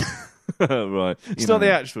Willis. Right. It's You not know.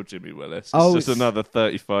 the actual Jimmy Willis. It's Oh, just it's- another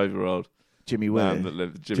 35-year-old Jimmy man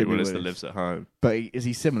Willis. that Jimmy Willis that lives at home. But is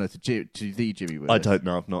he similar to the Jimmy Willis? I don't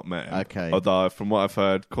know. I've not met him. Okay. Although, from what I've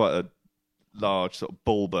heard, quite a large sort of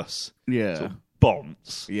bulbous Yeah. sort of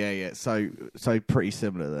bonce. Yeah. So pretty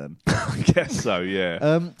similar then. I guess so. Yeah.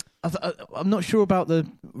 I'm not sure about the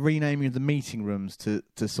renaming of the meeting rooms to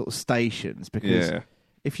sort of stations because Yeah.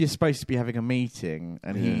 if you're supposed to be having a meeting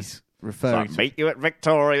and Yeah. he's referring to, meet you at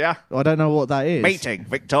Victoria. I don't know what that is. Meeting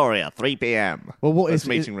Victoria, 3 p.m. Well, what That's is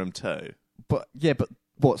meeting room 2. But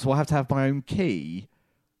what? So I have to have my own key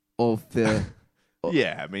of the.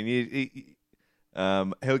 Yeah, I mean,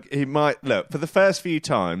 he might look for the first few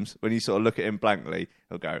times when you sort of look at him blankly.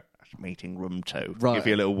 He'll go, "That's meeting room 2." Right. Give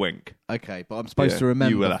you a little wink. Okay, but I'm supposed Yeah, to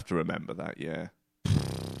remember. You will have to remember that. Yeah.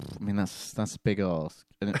 I mean, that's a big ask.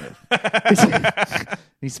 Isn't it?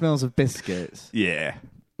 He smells of biscuits. Yeah.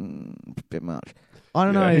 A bit much. I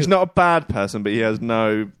don't Yeah, know. he's not a bad person, but he has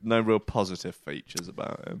no real positive features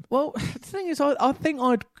about him. Well, the thing is, I think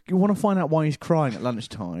I'd want to find out why he's crying at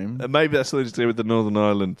lunchtime. And maybe that's something to do with the Northern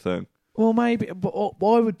Ireland thing. Well, maybe, but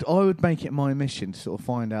I would make it my mission to sort of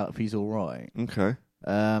find out if he's all right. Okay.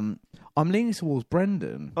 I'm leaning towards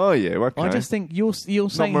Brendan. Oh yeah. Okay. I just think you're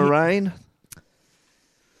not saying Moraine.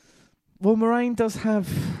 Well, Moraine does have.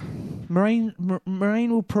 Moraine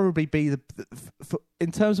will probably be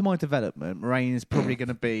in terms of my development. Moraine is probably going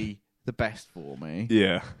to be the best for me.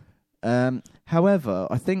 Yeah. However,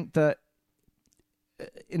 I think that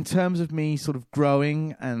in terms of me sort of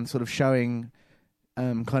growing and sort of showing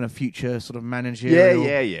kind of future sort of managerial.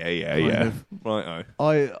 Yeah. Right.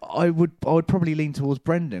 I would probably lean towards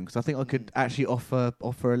Brendan because I think I could actually offer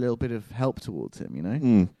a little bit of help towards him. You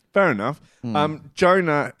know. Fair enough.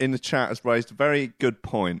 Jonah in the chat has raised a very good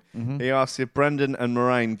point. Mm-hmm. He asks if Brendan and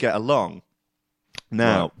Moraine get along.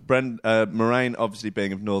 Now, Moraine obviously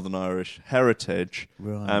being of Northern Irish heritage,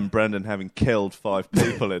 Right. and Brendan having killed 5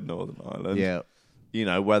 people in Northern Ireland. Yeah. You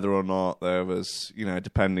know, whether or not there was,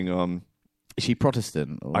 depending on... Is she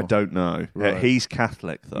Protestant? Or? I don't know. Right. He's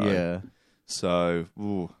Catholic, though. Yeah. So,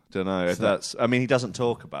 don't know if that's... I mean, he doesn't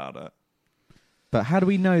talk about it. But how do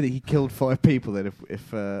we know that he killed 5 people then?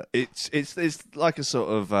 If It's like a sort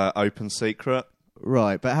of open secret.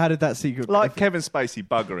 right, but how did that secret? Like Kevin Spacey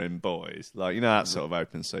buggering boys. Like, that sort of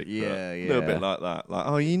open secret. Yeah, A little yeah. bit like that. Like,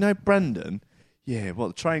 oh, you know Brendan? Yeah, what,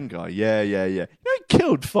 the train guy? Yeah. He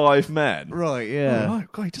killed 5 men. Right, yeah. Oh,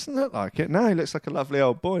 God, he doesn't look like it. No, he looks like a lovely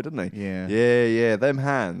old boy, doesn't he? Yeah. Yeah. Them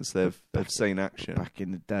hands, they've seen action. Back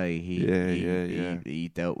in the day, he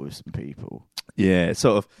dealt with some people. Yeah,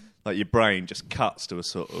 sort of like your brain just cuts to a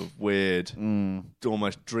sort of weird,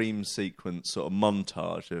 almost dream sequence sort of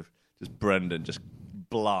montage of just Brendan, just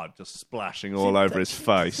blood just splashing all over his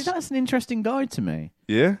face. See, that's an interesting guide to me.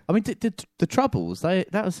 Yeah? I mean, the Troubles,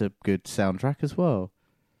 that was a good soundtrack as well.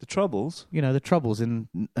 The Troubles? You know, the Troubles in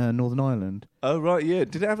Northern Ireland. Oh, right, yeah.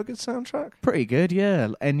 Did it have a good soundtrack? Pretty good, yeah.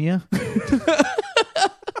 Enya.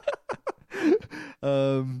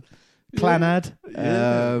 Clanad.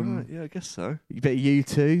 Right, yeah, I guess so. You bet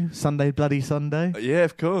U2, Sunday Bloody Sunday. Yeah,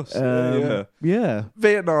 of course. Yeah. Yeah.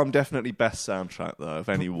 Vietnam, definitely best soundtrack, though, of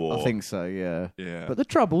any war. I think so, yeah. Yeah. But the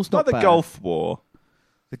Troubles, Like not the bad. Gulf War.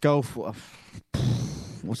 The Gulf War.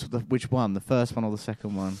 Which one? The first one or the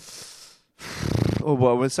second one? Oh,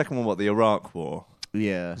 well, the second one, what, the Iraq War?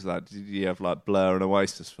 Yeah. Was that, did you have, like, Blur and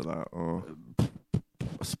Oasis for that? Or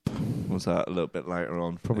was that a little bit later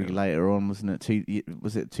on? Probably Yeah. later on, wasn't it?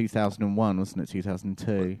 Was it 2001, wasn't it?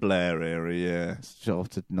 2002? Blair era, yeah. It's just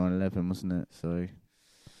after 9/11, wasn't it? So...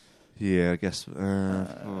 Yeah, I guess.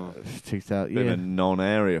 2000, Bit yeah. of a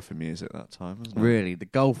non-area for music that time, wasn't it? Really, the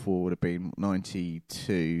Gulf War would have been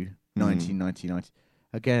 92, 1990.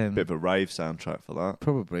 Again, Bit of a rave soundtrack for that.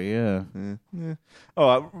 probably, yeah. Yeah.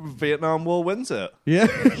 All right, Vietnam War wins it. Yeah,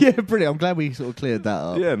 yeah, brilliant. I'm glad we sort of cleared that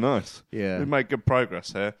up. Yeah, nice. Yeah. We made good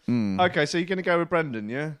progress here. Okay, so you're going to go with Brendan,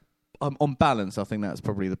 yeah? On balance, I think that's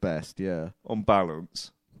probably the best, yeah. On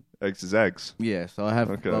balance. Eggs is eggs. Yeah, so I've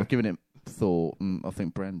Okay. given it thought, and I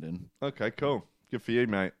think Brendan. Okay, cool. Good for you,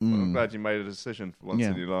 mate. Well, I'm glad you made a decision for once Yeah.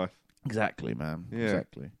 in your life. Exactly, man. Yeah.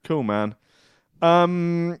 Exactly. Cool, man.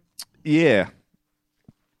 Yeah.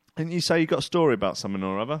 Didn't you say you got a story about something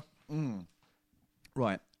or other?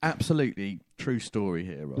 Right, absolutely true story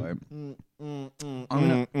here, right? I'm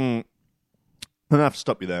going to have to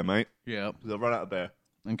stop you there, mate. Yeah. Because I've run out of beer.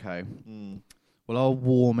 Okay. Well, I'll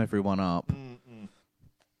warm everyone up. Can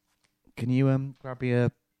you grab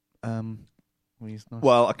your nice?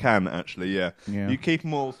 Well, I can, actually, yeah. Yeah. You keep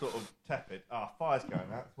them all sort of tepid. Fire's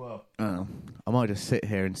going out as well. Oh, I might just sit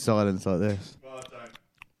here in silence like this. God, don't.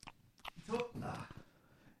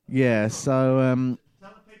 Yeah. So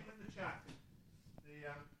Tell the people in the chat.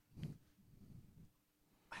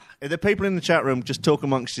 If the people in the chat room, just talk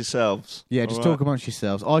amongst yourselves. yeah, just All talk right? amongst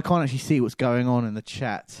yourselves. I can't actually see what's going on in the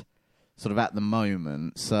chat, sort of at the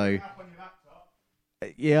moment. So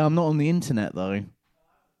yeah, I'm not on the internet though.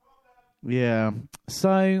 Yeah. So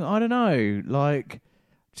I don't know. Like,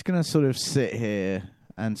 just gonna sort of sit here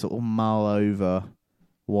and sort of mull over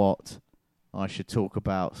what I should talk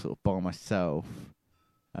about, sort of by myself.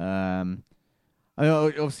 I know,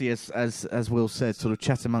 obviously, as Will said, sort of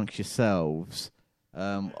chat amongst yourselves.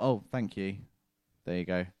 Oh, thank you. There you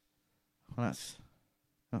go. Well,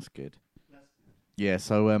 that's good. Yeah.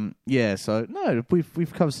 So So no,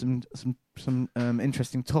 we've covered some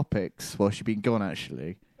interesting topics while she's been gone.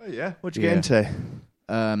 Actually. Oh, yeah? What'd you get into?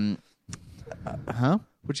 Huh?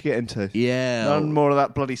 What'd you get into? Yeah. None more of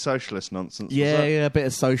that bloody socialist nonsense. was Yeah, there? yeah, a bit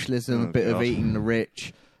of socialism, Oh, a bit of God. eating the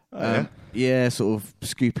rich. Yeah. Yeah, sort of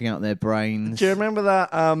scooping out their brains. Do you remember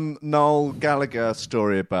that Noel Gallagher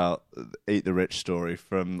story about Eat the Rich story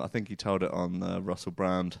from, I think he told it on Russell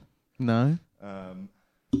Brand No.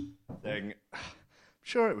 thing. I'm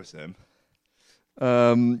sure it was him.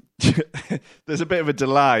 There's a bit of a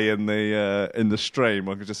delay in the stream.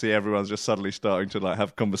 I can just see everyone's just suddenly starting to like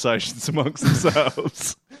have conversations amongst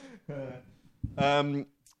themselves. Pardon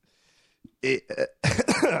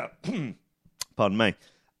me.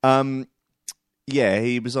 Yeah,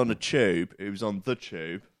 he was on a tube. He was on the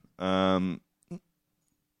tube. Nice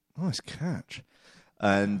catch.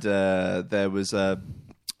 And there was a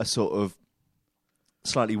sort of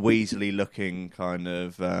slightly weaselly-looking kind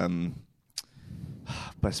of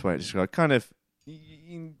best way to describe, kind of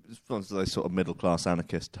one of those sort of middle-class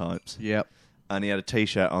anarchist types. Yep. And he had a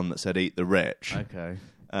T-shirt on that said "Eat the Rich." Okay.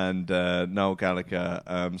 And Noel Gallagher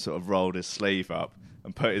sort of rolled his sleeve up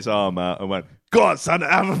and put his arm out and went, "Go on, son,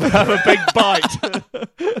 have a big bite."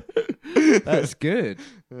 That's good.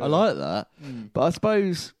 I like that. But I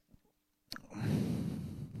suppose,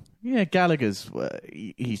 yeah, Gallagher's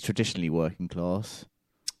he's traditionally working class.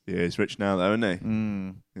 Yeah, he's rich now, though, isn't he?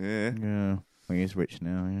 Yeah. Yeah. Well, he is rich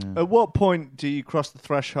now. Yeah. At what point do you cross the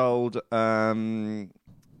threshold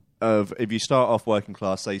of if you start off working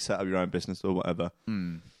class, say you set up your own business or whatever,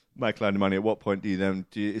 make a load of money? At what point do you then?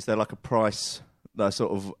 Is there like a price, that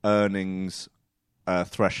sort of earnings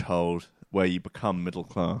threshold where you become middle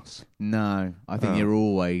class? No, I think Oh. you're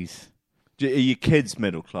always. Are your kids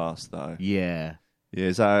middle class though? Yeah, Yeah,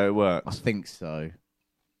 is that how it works? I think so.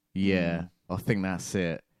 Yeah, I think that's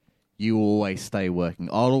it. You always stay working.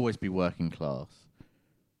 I'll always be working class.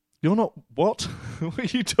 You're not what? What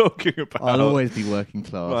are you talking about? I'll always be working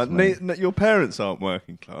class. Right, mate. your parents aren't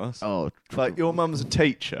working class. Oh, Like your mum's a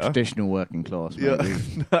teacher. traditional working class. Yeah.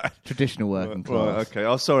 Mate. Traditional working class. Right, okay.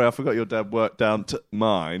 Oh, sorry, I forgot your dad worked down to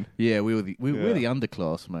mine. Yeah, we're the Yeah.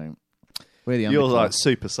 underclass, mate. We're the You're underclass. like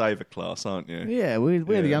super saver class, aren't you? Yeah, we're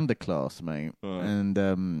the Yeah. underclass, mate. Right. And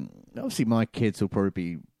obviously my kids will probably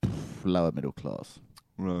be lower middle class.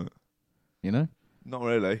 Right. You know? Not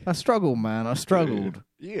really. I struggled, man. I struggled.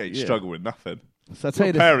 You Yeah. struggle with nothing. So I tell you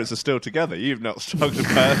Your this. parents are still together. You've not struggled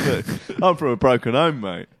with anything. I'm from a broken home,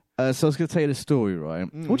 mate. So I was going to tell you the story, right?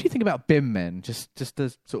 What do you think about bin men? Just to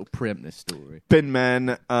sort of preempt this story. Bin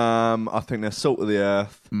men, I think they're salt of the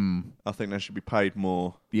earth. Mm. I think they should be paid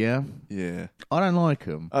more. Yeah? Yeah. I don't like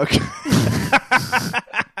them. Okay.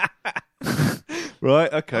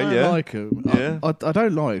 Right, okay, I don't yeah. like them. Yeah. I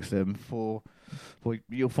don't like them for... Well,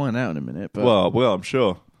 you'll find out in a minute. But Well, I'm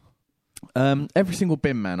sure. every single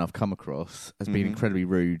bin man I've come across has been incredibly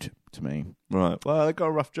rude to me. Right. Well, they got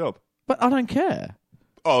a rough job. But I don't care.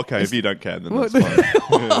 Oh, okay. If you don't care, then Well, that's fine.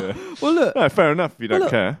 Yeah. Well, look. No, fair enough. If you don't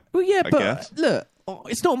look, care. Well, yeah, I but guess. look,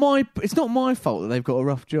 it's not my fault that they've got a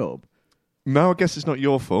rough job. No, I guess it's not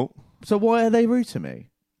your fault. So why are they rude to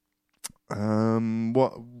me?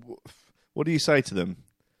 What do you say to them?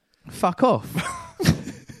 Fuck off.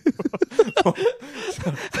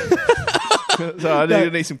 So I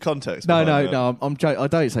need some context. No, behind that. I'm joking. I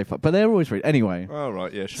don't say fuck, but they're always rude. Anyway. Oh,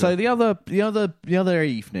 right, yeah, sure. So the other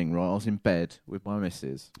evening, right, I was in bed with my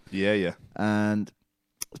missus, yeah. and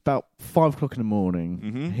it's about 5 o'clock in the morning.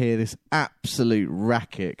 Mhm. Hear this absolute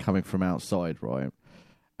racket coming from outside, right?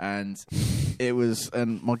 And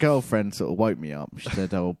and my girlfriend sort of woke me up. She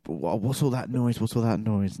said, "Oh, what's all that noise? What's all that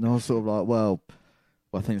noise?" And I was sort of like, "Well,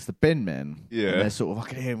 I think it's the bin men." Yeah. And they're sort of, I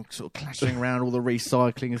can hear them sort of clashing around. All the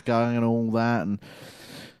recycling is going and all that. And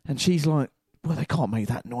she's like, "Well, they can't make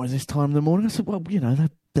that noise this time in the morning." I said, "Well, you know,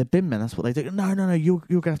 they're bin men. That's what they do." No, you're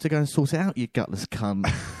going to have to go and sort it out, you gutless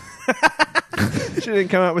cunt. She didn't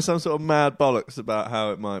come out with some sort of mad bollocks about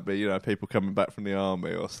how it might be, people coming back from the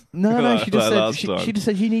army or something. No, she just said last she time. just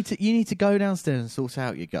said you need to go downstairs and sort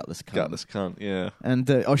out your gutless cunt. Gutless cunt, yeah. And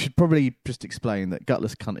I should probably just explain that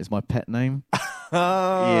gutless cunt is my pet name.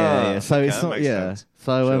 Ah, Yeah. So okay, it's that not. makes Yeah. sense.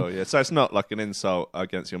 So Sure, yeah. So it's not like an insult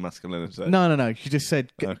against your masculinity. no. She just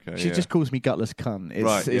said Okay, she yeah. just calls me gutless cunt. It's,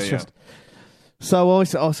 Right, It's yeah, just. So I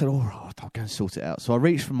said, all right, I'll go and sort it out. So I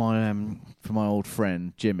reached for my old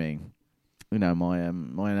friend Jimmy. My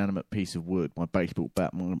inanimate piece of wood, my baseball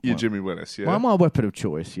bat. You're Jimmy Willis, yeah. My weapon of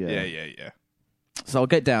choice. Yeah. Yeah. So I'll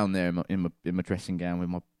get down there in my dressing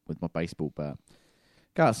gown with my baseball bat.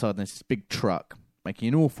 Go outside and there's this big truck making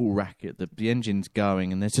an awful racket. The engine's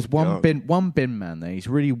going and there's just one bin man there. He's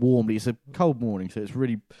really warm. It's a cold morning, so it's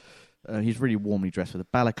really he's really warmly dressed with a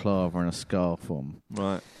balaclava and a scarf on.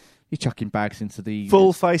 Right. He's chucking bags into the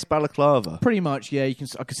Full face balaclava. Pretty much, yeah. I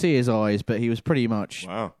could see his eyes, but he was pretty much.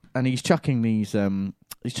 Wow. And he's chucking these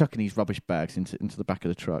rubbish bags into the back of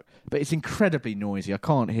the truck. But it's incredibly noisy. I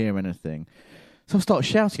can't hear anything. So I start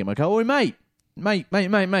shouting at him. I go, "Oi, mate,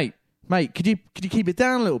 could you keep it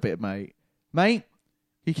down a little bit, mate?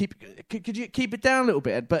 Could you keep it down a little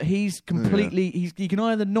bit?" But he's completely he can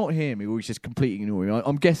either not hear me or he's just completely ignoring me.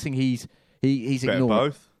 I'm guessing he's ignoring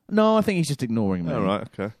both. No, I think he's just ignoring me. Oh, right,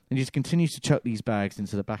 okay. And he just continues to chuck these bags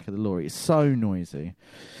into the back of the lorry. It's so noisy.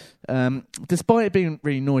 Despite it being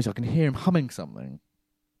really noisy, I can hear him humming something.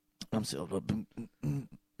 I'm sort of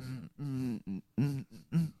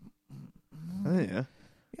Oh, yeah.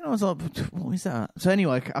 I was like, what is that? So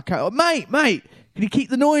anyway, I go, mate, can you keep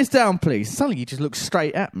the noise down, please? Suddenly he just looks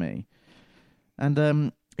straight at me.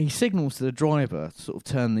 And he signals to the driver to sort of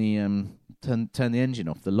turn the engine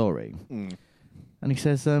off the lorry. Mm. And he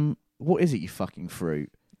says, "What is it, you fucking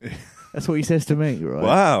fruit?" That's what he says to me, right?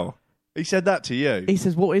 Wow. He said that to you? He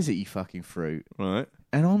says, "What is it, you fucking fruit?" Right.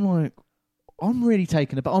 And I'm like, I'm really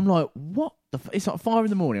taken aback. I'm like, what the it's like 5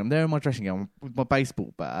 in the morning. I'm there in my dressing gown with my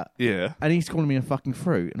baseball bat. Yeah. And he's calling me a fucking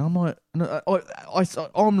fruit. And I'm like,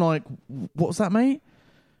 I'm like, what's that, mate?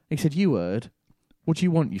 He said, "You heard. What do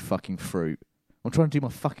you want, you fucking fruit? I'm trying to do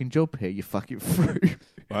my fucking job here, you fucking fruit."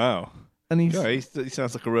 Wow. And He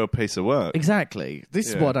sounds like a real piece of work. Exactly. This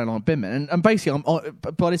is Yeah. why I don't like bin men. And basically,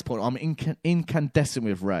 by this point, I'm incandescent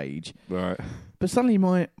with rage. Right. But suddenly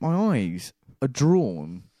my eyes are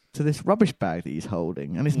drawn to this rubbish bag that he's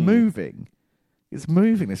holding. And it's moving. It's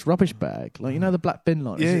moving, this rubbish bag. Like, the black bin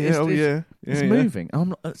line. It's moving.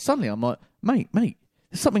 And suddenly I'm like, mate,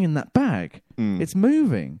 there's something in that bag. It's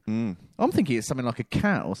moving. I'm thinking it's something like a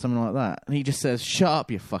cat or something like that. And he just says, "Shut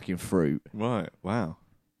up, you fucking fruit." Right. Wow.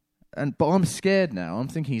 But I'm scared now. I'm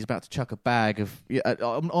thinking he's about to chuck a bag of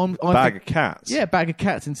Bag of cats. Yeah, a bag of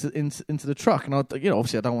cats into the truck, and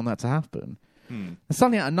obviously I don't want that to happen. And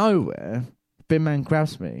suddenly out of nowhere, bin man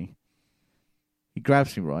grabs me. He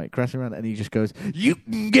grabs me around, and he just goes, "You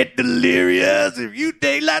can get delirious if you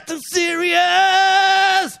take life too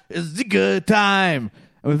serious. It's a good time."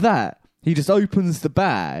 And with that, he just opens the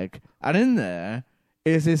bag, and in there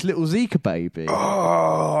is this little Zika baby.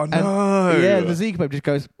 Oh, And, no. yeah, the Zika baby just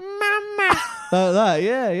goes, Mama! Like that,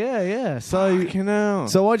 yeah. So, Fucking hell.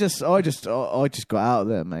 so I just got out of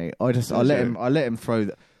there, mate. I let him throw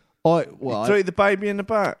the. Threw the baby in the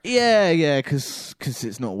back. Yeah, because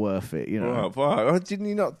it's not worth it, you know. Right. Did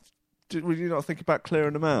you not think about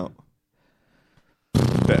clearing them out?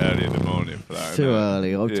 A bit early in the morning for that. Too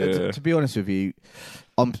early. Yeah. To be honest with you,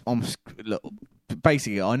 look,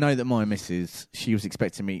 basically, I know that my missus, she was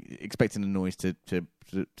expecting the noise to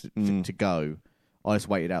go. I just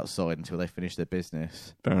waited outside until they finished their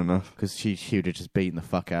business. Fair enough. Because she would have just beaten the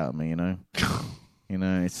fuck out of me, you know.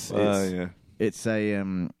 It's a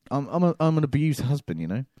I'm an abused husband, you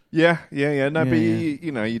know. Yeah. No, but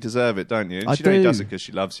you deserve it, don't you? And she does it because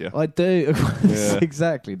she loves you. I do. Yeah.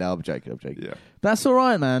 Exactly. No, I'm joking. Yeah. That's all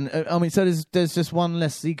right, man. I mean, so there's just one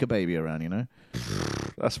less Zika baby around, you know.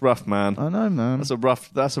 That's rough, man. I know, man.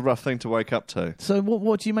 That's a rough thing to wake up to. So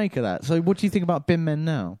what do you make of that? So what do you think about bin men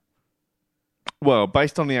now? Well,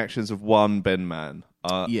 based on the actions of one bin man,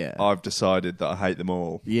 I've decided that I hate them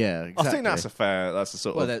all. Yeah, exactly. I think that's a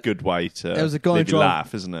sort of good way to there was a guy live your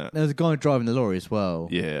laugh, isn't it? There was a guy driving the lorry as well.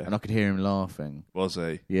 Yeah. And I could hear him laughing. Was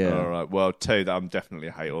he? Yeah. All right. Well, I'm definitely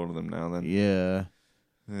hate all of them now then. Yeah.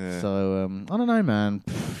 Yeah. So I don't know, man.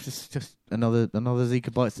 Just another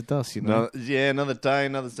Zika bites the dust, you know. Another day,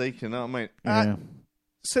 another Zika. You know what I mean? Yeah.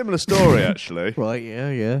 Similar story, actually. Right.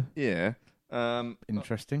 Yeah. Yeah.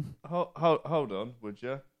 Interesting. Hold on, would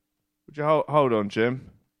you? Would you hold on, Jim?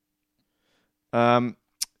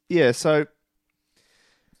 Yeah. So,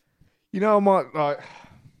 my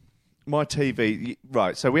TV.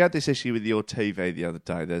 Right. So we had this issue with your TV the other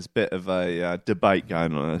day. There's a bit of a debate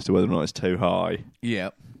going on as to whether or not it's too high. Yeah.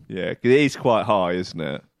 Yeah, 'cause it is quite high, isn't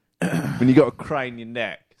it? When you got to crane your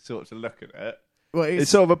neck, sort of to look at it. Well,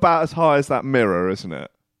 It's sort of about as high as that mirror, isn't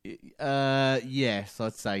it? Yes,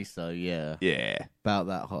 I'd say so. Yeah. Yeah. About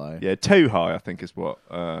that high. Yeah, too high, I think, is what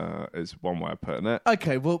is one way of putting it.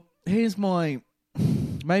 Okay, well, here's my.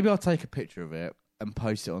 Maybe I'll take a picture of it and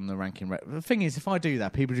post it on the ranking. The thing is, if I do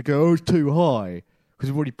that, people just go, "Oh, it's too high," because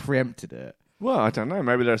we've already preempted it. Well, I don't know.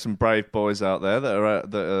 Maybe there are some brave boys out there that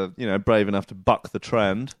are brave enough to buck the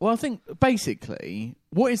trend. Well, I think basically,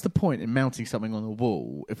 what is the point in mounting something on the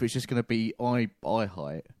wall if it's just going to be eye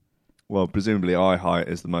height? Well, presumably eye height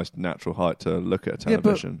is the most natural height to look at a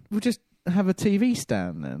television. Yeah, but we'll just have a TV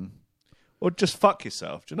stand then. Or just fuck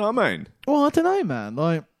yourself. Do you know what I mean? Well, I don't know, man.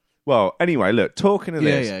 Like. Well, anyway, look, talking of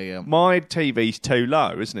this, Yeah. my TV's too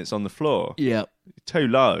low, isn't it? It's on the floor. Yeah. Too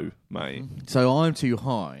low, mate. So I'm too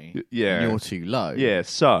high. Yeah. And you're too low. Yeah,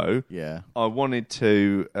 so Yeah. I wanted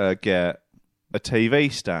to get a TV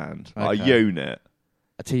stand, like a Okay. unit.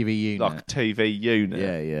 A TV unit. Like a TV unit.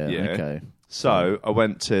 Yeah. Okay. So I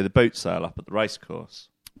went to the boot sale up at the racecourse.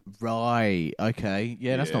 Right. Okay.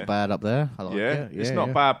 Yeah, that's Yeah. not bad up there. I like it. It's not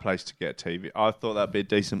a bad place to get a TV. I thought that'd be a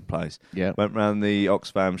decent place. Yeah. Went round the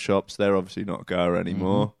Oxfam shops. They're obviously not a goer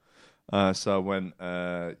anymore. Mm-hmm. So I went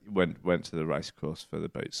to the racecourse for the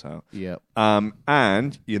boot sale. Yeah.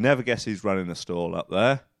 And you never guess who's running the stall up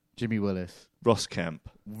there? Jimmy Willis. Ross Kemp.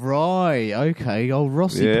 Right. Okay. Old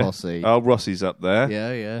Rossi posse. Oh, Rossi's up there.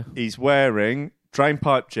 Yeah. He's wearing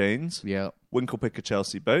drainpipe jeans, Yeah. Winklepicker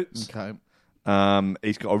Chelsea boots. Okay.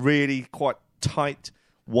 He's got a really quite tight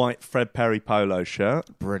white Fred Perry polo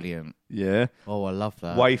shirt. Brilliant. Yeah. Oh, I love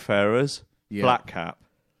that. Wayfarers. Yeah. Flat cap.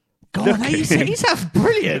 God, he's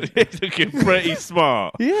brilliant. He's looking pretty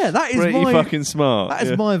smart. Yeah, that is Pretty my fucking smart. that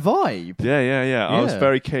is my vibe. Yeah. I was Yeah.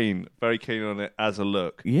 very keen on it as a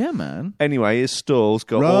look. Yeah, man. Anyway, his stall's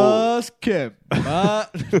got Ross Kemp.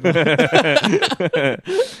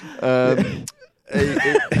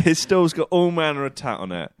 his stall's got all manner of tat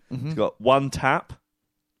on it. It's got one tap,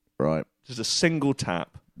 Right. just a single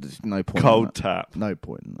tap, There's no point. cold in that. tap. No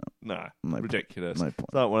point in that. No, No ridiculous. no point.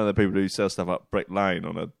 It's like one of the people who sell stuff up Brick Lane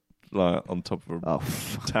on top of a Oh,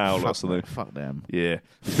 towel or fuck something. Fuck them. Yeah.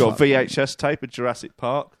 He's got a VHS tape of Jurassic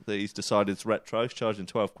Park that he's decided is retro. He's charging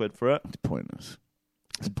 £12 for it. It's pointless.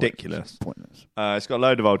 It's ridiculous. Pointless. It's got a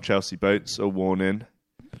load of old Chelsea boots, all worn in.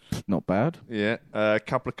 Not bad. Yeah. A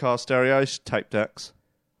couple of car stereos, tape decks.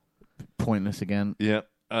 Pointless again. Yeah.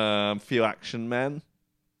 Few action men.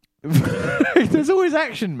 There's always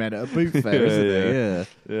action men at a boot fair, isn't there? Yeah.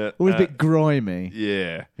 Yeah. Always a bit grimy.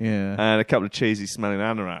 Yeah. Yeah. And a couple of cheesy smelling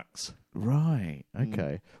anoraks. Right.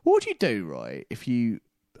 Okay. What would you do, right, if you...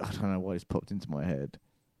 I don't know why it's popped into my head.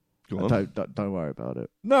 Go on. Don't worry about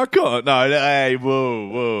it. No, go on. No, hey,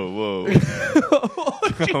 whoa.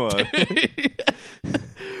 Come on.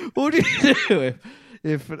 What do you do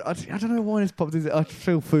if I don't know why it's popped into... I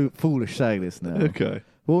feel foolish saying this now. Okay.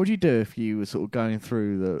 What would you do if you were sort of going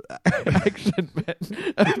through the action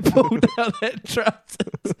men and pulled down their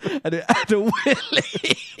trousers and it had a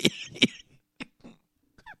willy?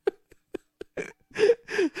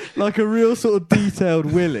 Like a real sort of detailed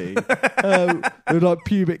willy with like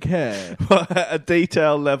pubic hair. A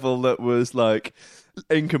detail level that was like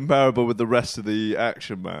incomparable with the rest of the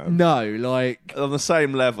Action Man. No, like On the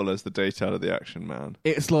same level as the detail of the Action Man.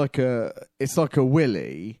 it's like a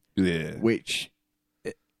willy, Yeah. which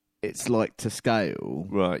it's like to scale,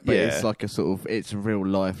 Right, but yeah. it's like it's a real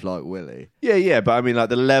life like willy. Yeah, but I mean, like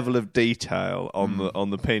the level of detail on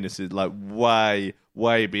the penis is like way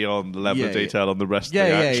beyond the level of detail on the rest of the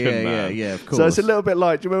Action Man. Yeah, of course. So it's a little bit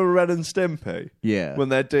like, do you remember Ren and Stimpy? Yeah. When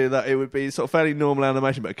they do that, it would be sort of fairly normal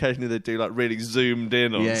animation, but occasionally they'd do like really zoomed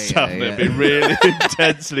in on stuff, and it'd be really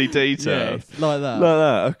intensely detailed. Yeah, like that.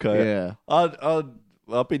 Like that, okay. Yeah.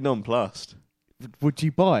 I'd be nonplussed. Would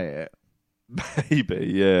you buy it?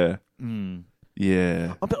 Maybe, yeah. Mm.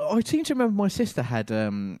 Yeah. But I seem to remember my sister had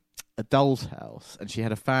a doll's house, and she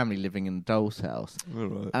had a family living in the doll's house. All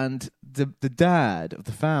right. And the dad of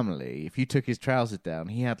the family, if you took his trousers down,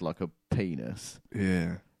 he had like a penis.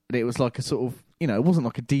 Yeah. And it was like a sort of, it wasn't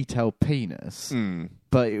like a detailed penis, Mm.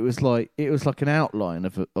 but it was like an outline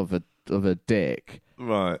of a dick,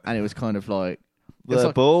 Right. and it was kind of like The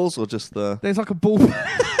like, balls or just the... there's like a ball.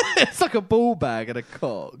 It's like a ball bag and a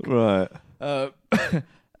cock. Right.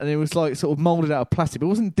 And it was like sort of moulded out of plastic, but it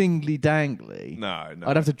wasn't dingly dangly. No.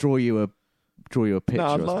 I'd have to draw you a picture. No,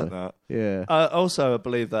 I'd I like suppose. that. Yeah. Also, I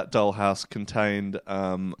believe that dollhouse contained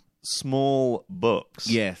small books.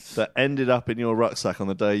 Yes. That ended up in your rucksack on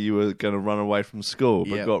the day you were going to run away from school,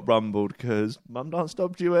 but Yep. got rumbled because Mum done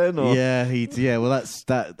stopped you in. Or... Yeah, well, that's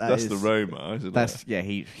That's the rumour, isn't it? Yeah,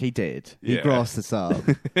 he did. He Yeah. grasped us up.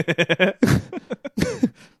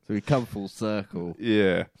 So we come full circle.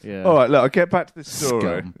 Yeah. Yeah. All right, look, I'll get back to this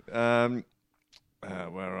story. Scum.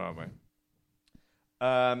 Where are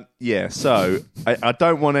we? Yeah, so I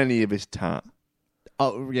don't want any of his tat.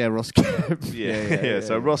 Oh yeah, Ross Kemp. Yeah.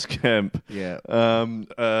 So Ross Kemp. Yeah.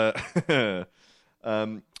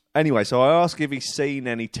 Anyway, so I asked if he's seen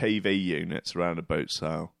any TV units around a boot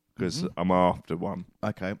sale because I'm after one.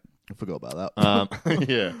 Okay, I forgot about that.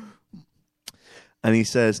 Yeah. And he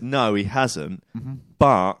says no, he hasn't,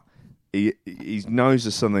 but he knows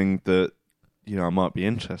of something that I might be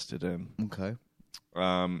interested in. Okay.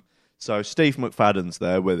 So Steve McFadden's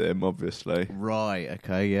there with him, obviously. Right.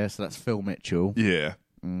 Okay. Yeah. So that's Phil Mitchell. Yeah.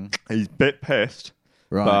 He's a bit pissed.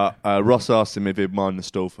 Right. But Ross asked him if he'd mind the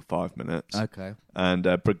stall for 5 minutes. Okay. And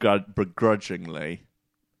begrudgingly,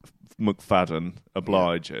 McFadden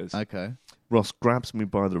obliges. Okay. Ross grabs me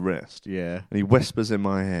by the wrist. Yeah. And he whispers in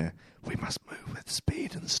my ear, "We must move with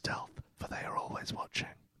speed and stealth, for they are always watching."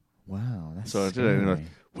 Wow. That's So I scary. did it.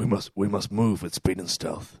 We must move with speed and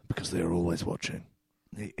stealth, because they are always watching.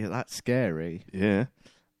 Yeah, that's scary. Yeah.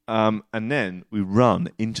 And then we run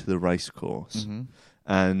into the race course.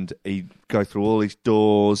 And he go through all these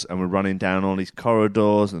doors, and we're running down all these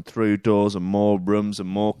corridors and through doors and more rooms and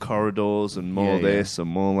more corridors and more this and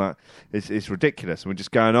more that. It's ridiculous. And we're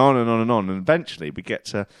just going on and on and on. And eventually we get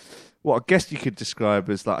to what I guess you could describe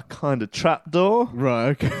as like a kind of trapdoor. Right.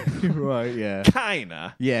 Okay. Right. Yeah.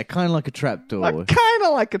 Kinda. Yeah. Kind of like a trapdoor. Kind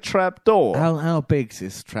of like a trapdoor. How big's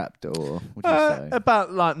this trapdoor? Would you say?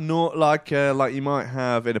 About like you might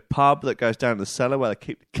have in a pub that goes down to the cellar where they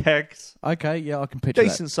keep the kegs. Okay. Yeah, I can picture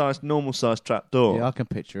Decent sized, normal sized trapdoor. that. Yeah, I can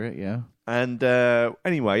picture it. Yeah. And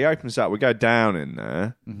anyway, he opens up. We go down in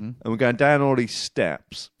there, and we're going down all these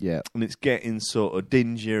steps, Yeah. and it's getting sort of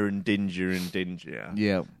dingier and dingier and dingier.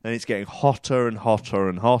 Yeah. And it's getting hotter and hotter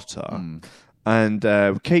and hotter. And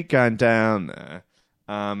we keep going down there.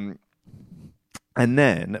 And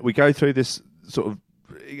then we go through this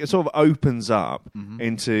it sort of opens up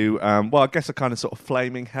into, I guess a kind of sort of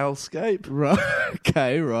flaming hellscape. Right.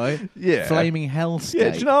 Okay. Right. Yeah. Flaming hellscape. Yeah,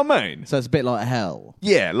 do you know what I mean? So it's a bit like hell.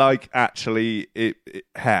 Yeah, like actually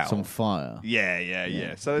hell. It's on fire.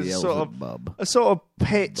 Yeah. So it's Beelzebub. a sort of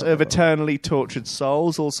pit of eternally tortured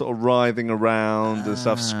souls, all sort of writhing around and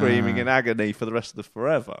stuff, screaming in agony for the rest of the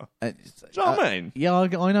forever. Do you know what I mean? Yeah, I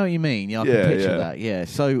know what you mean. Yeah, I Yeah, can picture yeah. that. Yeah.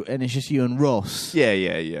 So, and it's just you and Ross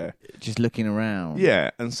Yeah. just looking around. Yeah,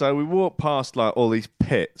 and so we walk past like all these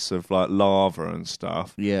pits of like lava and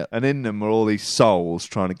stuff. Yeah. And in them are all these souls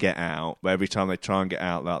trying to get out. But every time they try and get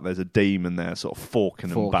out, like, there's a demon there sort of forking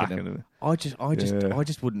them back. I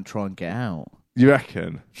just wouldn't try and get out. You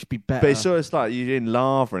reckon? Should be better. But it's sort of like you're in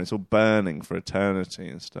lava and it's all burning for eternity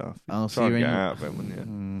and stuff. Oh, Try so and you're get in- out of it, wouldn't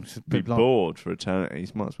you? It's a Be bit like, bored for eternity. You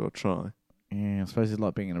might as well try. yeah, I suppose it's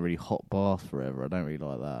like being in a really hot bath forever. I don't really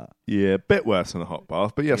like that. Yeah, a bit worse than a hot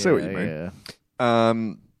bath, but yeah, I see what you mean. Yeah.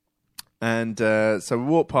 So we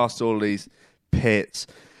walk past all these pits.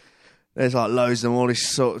 There's like loads of them, all these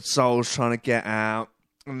sort of souls trying to get out.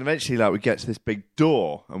 And eventually, like, we get to this big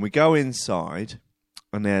door, and we go inside,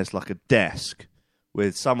 and there's like a desk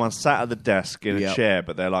with someone sat at the desk in a chair,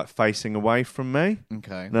 but they're like facing away from me.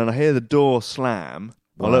 Okay. And then I hear the door slam.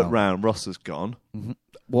 Wow. I look round, Ross has gone. Mm-hmm.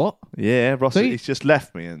 What? Yeah, Ross, So he's just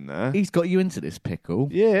left me in there. He's got you into this pickle.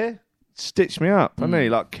 Yeah, stitched me up, hasn't he?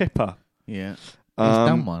 Like Kipper. Yeah. He's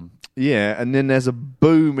done one. Yeah, and then there's a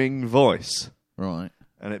booming voice. Right.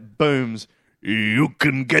 And it booms, "You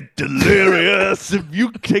can get delirious if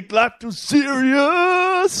you take life too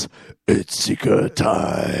serious. It's secret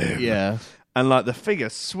time." Yeah. And like the figure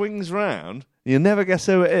swings round. You never guess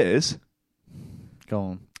who it is. Go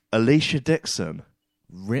on. Alicia Dixon.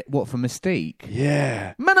 What, for Mystique?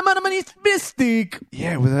 Yeah. Man, it's Mystique!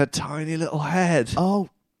 Yeah, with her tiny little head. Oh,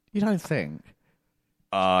 you don't think?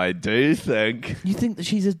 I do think. You think that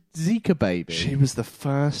she's a Zika baby? She was the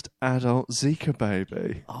first adult Zika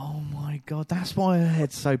baby. Oh my God, that's why her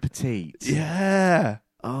head's so petite. Yeah.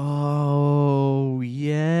 Oh,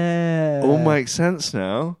 yeah. All makes sense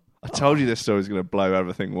now. I told you this story's going to blow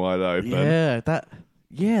everything wide open. Yeah,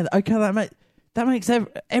 okay, that makes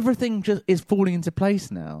everything just is falling into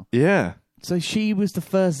place now. Yeah. So she was the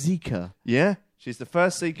first Zika. Yeah, she's the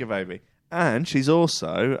first Zika baby. And she's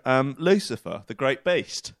also Lucifer, the great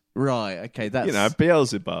beast. Right, okay, that's... You know,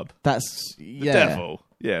 Beelzebub. That's... The Yeah. devil.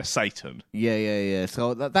 Yeah, Satan. Yeah.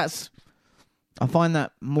 So that's... I find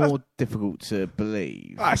that more difficult to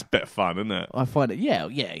believe. That's a bit of fun, isn't it? I find it...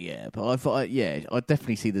 Yeah. But I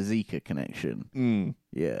definitely see the Zika connection.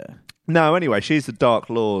 Yeah. No, anyway, she's the Dark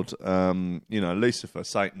Lord, Lucifer,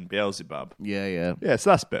 Satan, Beelzebub. Yeah. Yeah,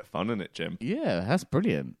 so that's a bit of fun, isn't it, Jim? Yeah, that's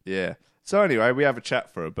brilliant. Yeah. So anyway, we have a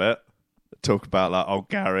chat for a bit. Talk about like old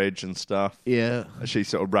garage and stuff. Yeah. She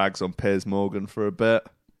sort of rags on Piers Morgan for a bit.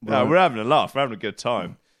 Right. No, we're having a laugh. We're having a good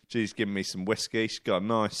time. She's giving me some whiskey. She's got a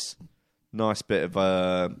nice bit of,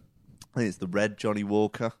 I think it's the red Johnny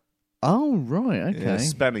Walker. Oh, right, okay. Yeah,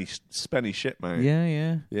 spenny shit, mate.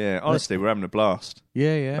 Yeah. Yeah, honestly, we're having a blast.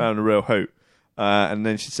 Yeah. We're having a real hoot. And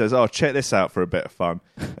then she says, "Oh, check this out for a bit of fun."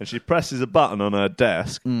 And she presses a button on her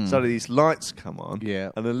desk. Suddenly these lights come on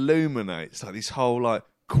and illuminates like these whole like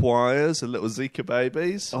choirs of little Zika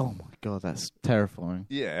babies. Oh, my God, that's terrifying.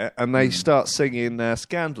 Yeah, and they start singing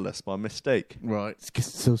 "Scandalous" by Mystique. Right.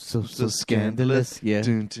 So scandalous. Yeah.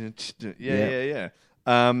 Dun, dun, dun, dun. Yeah.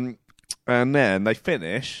 And then they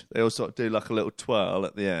finish. They all sort of do like a little twirl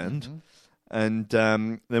at the end, and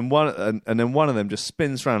then one of them just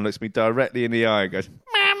spins around, looks me directly in the eye, and goes,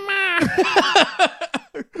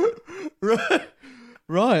 "Mama."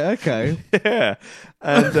 Right, okay. Yeah.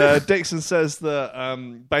 And Dixon says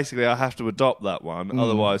that basically I have to adopt that one,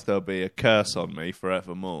 otherwise there'll be a curse on me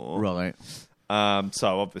forevermore. Right.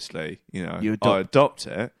 So obviously, You I adopt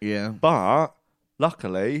it. Yeah. But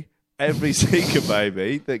luckily, every Zika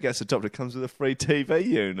baby that gets adopted comes with a free TV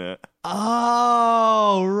unit.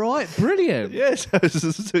 Oh, right. Brilliant. Yes, it's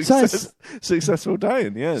a successful day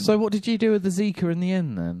in the end. So what did you do with the Zika in the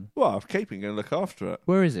end then? Well, I'm keeping going to look after it.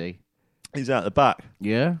 Where is he? He's out the back.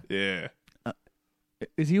 Yeah? Yeah.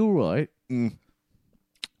 Is he all right?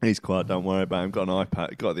 He's quiet, don't worry about him. Got an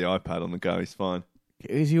iPad. Got the iPad on the go, he's fine.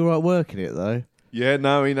 Is he all right working it though? Yeah,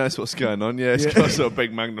 no, he knows what's going on. Yeah, it's got a sort of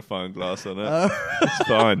big magnifying glass on it. It's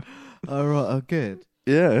fine. Oh, right. Oh, good.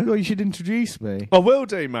 Yeah. Well, you should introduce me. I will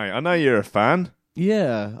do, mate. I know you're a fan.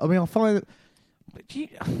 Yeah. I mean, I find that...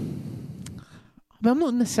 I'm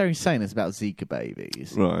not necessarily saying this about Zika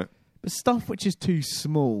babies. Right. But stuff which is too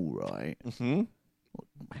small, right? Mm-hmm.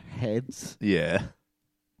 Heads. Yeah.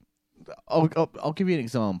 I'll give you an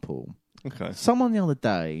example. Okay. Someone the other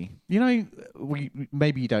day,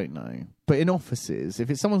 maybe you don't know, but in offices, if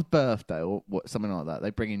it's someone's birthday or something like that, they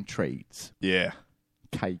bring in treats. Yeah.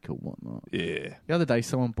 Cake or whatnot. Yeah. The other day,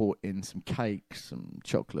 someone brought in some cake, some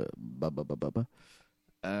chocolate,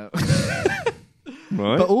 Right.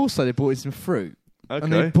 But also they brought in some fruit. Okay.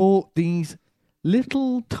 And they brought these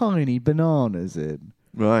little tiny bananas in.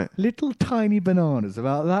 Right. Little tiny bananas,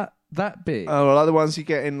 about that big. Oh, like the ones you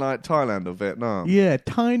get in like Thailand or Vietnam. Yeah,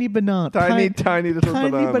 tiny banana. Tiny little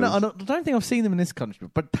bananas. I don't think I've seen them in this country,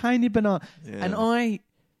 but tiny banana. Yeah. And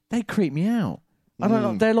they creep me out. I don't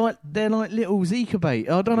know. They're like little Zika bait.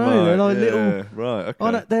 I don't know. Right, they're like yeah, little. Right.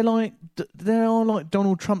 Okay. They are like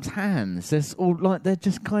Donald Trump's hands. They're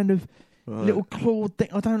just kind of little clawed thing.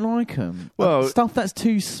 I don't like them. Well, stuff that's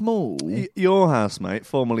too small. Your housemate,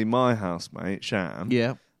 formerly my housemate, Sham.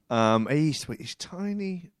 Yeah. He used to eat these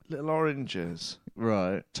tiny little oranges.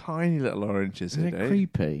 Right. Tiny little oranges. They're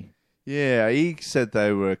creepy. Yeah, he said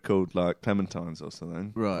they were called like clementines or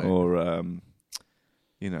something. Right. Or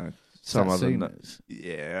some other. Satsumas.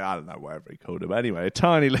 Yeah, I don't know whatever he called them. Anyway, a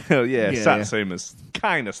tiny little Satsumas,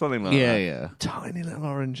 kind of something like that. Yeah. Tiny little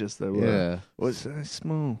oranges they were. Yeah. Well, so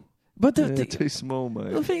small. But They're too small,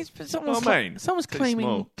 mate. the thing is, someone's Too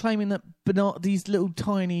small. claiming that these little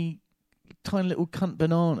tiny little cunt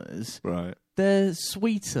bananas, Right. they're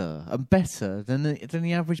sweeter and better than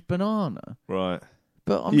the average banana. Right.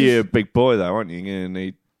 But I'm You're a just, big boy, though, aren't you? You're going to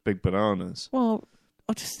need big bananas. well,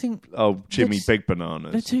 I just think Oh, Jimmy That's- Big they're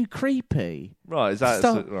Bananas. too creepy. Right, is that...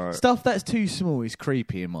 right. Stuff that's too small is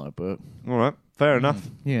creepy in my book. All right, fair enough.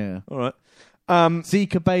 Yeah. All right.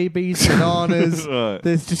 Zika babies, bananas. Right.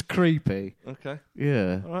 They're just creepy. Okay.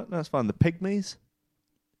 Yeah. All right, that's fine. The pygmies?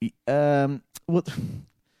 What?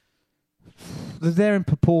 They're there in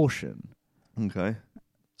proportion. Okay.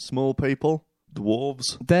 Small people?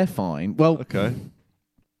 Dwarves? They're fine. Well, Okay.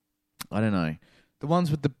 I don't know. The ones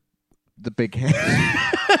with the big head.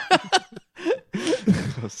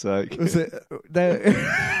 For God's sake. Was it?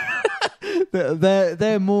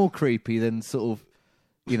 They're more creepy than sort of,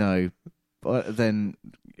 than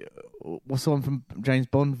what's the one from James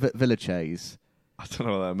Bond? Villachase. I don't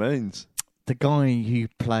know what that means. The guy who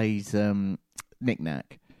plays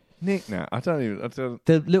Knick-Knack. Knick-Knack. I don't...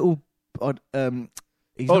 The little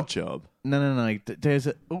he's Odd not, Job. No. There's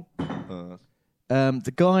a Oh,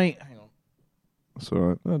 the guy. Hang on. that's all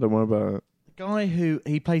right. No, don't worry about it. The guy who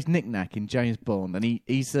he plays Knick-Knack in James Bond, and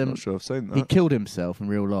he's Not sure I've seen that. he killed himself in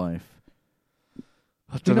real life.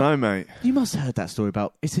 I don't know, mate. You must have heard that story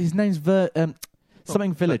about. His name's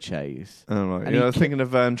something Villachase. Oh, right. And I he was thinking of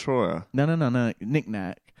Van Troyer. No,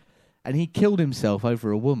 Knick-Knack, and he killed himself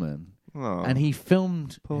over a woman, Oh. and he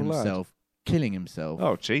filmed Poor himself killing himself.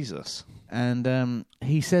 Oh, Jesus. And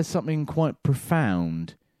he says something quite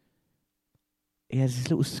profound. He has this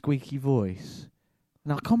little squeaky voice.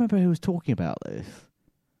 Now, I can't remember who was talking about this.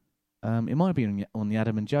 It might be on the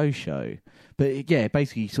Adam and Joe show. But, yeah,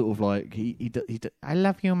 basically sort of like, I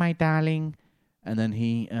love you, my darling. And then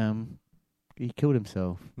he killed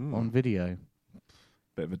himself on video.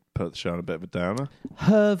 Put the show on a bit of a downer.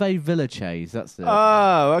 Hervé Villachase, that's it.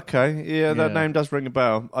 Oh, okay. Yeah, that Yeah. name does ring a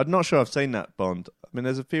bell. I'm not sure I've seen that Bond. I mean,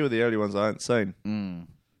 there's a few of the early ones I haven't seen.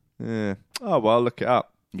 Yeah. Oh, well, I'll look it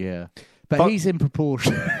up. Yeah. But he's in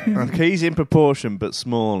proportion. Okay, he's in proportion, but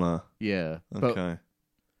smaller. Yeah. Okay.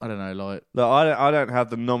 But, I don't know, like... Look, I don't have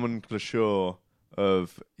the nomenclature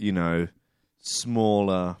of,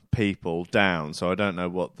 smaller people down, so I don't know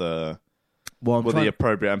what the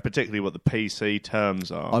appropriate and particularly what the PC terms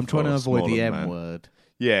are. I'm trying to avoid the smaller M men. word.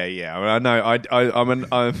 Yeah. I know.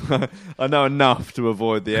 I know enough to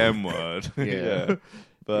avoid the M word. Yeah.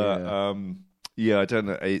 But I don't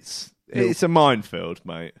know. It's a minefield,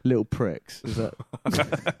 mate. Little pricks. Is that...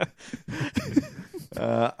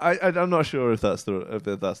 I'm not sure if that's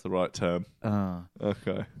the right term.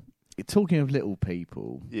 Okay. Talking of little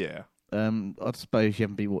people, Yeah. I suppose you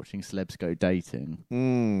haven't been watching Celebs Go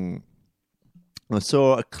Dating. I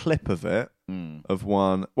saw a clip of it of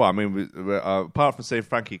one. Well, I mean, apart from seeing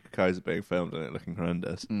Frankie Kokoza being filmed and it looking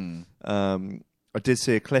horrendous, I did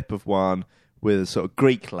see a clip of one with a sort of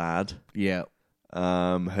Greek lad. Yeah.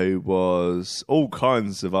 Who was all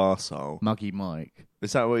kinds of arsehole. Muggy Mike.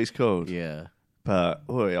 Is that what he's called? Yeah. But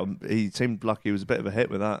he seemed like he was a bit of a hit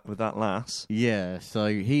with that lass. Yeah, so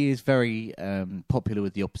he is very popular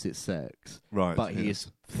with the opposite sex. Right. But he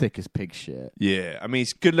is thick as pig shit. Yeah, I mean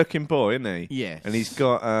he's a good-looking boy, isn't he? Yes. And he's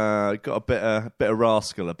got a bit of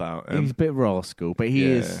rascal about him. He's a bit rascal, but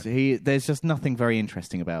there's just nothing very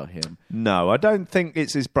interesting about him. No, I don't think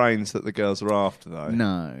it's his brains that the girls are after, though.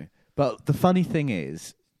 No. But the funny thing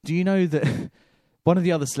is, do you know that one of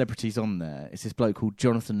the other celebrities on there is this bloke called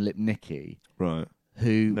Jonathan Lipnicki? Right.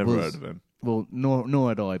 Who Never heard of him. Well, nor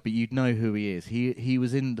had I, but you'd know who he is. He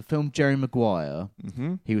was in the film Jerry Maguire.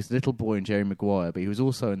 Mm-hmm. He was the little boy in Jerry Maguire, but he was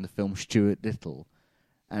also in the film Stuart Little.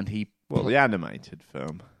 And the animated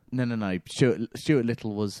film. No. Stuart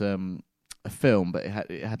Little was a film, but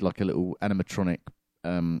it had like a little animatronic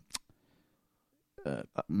mouse.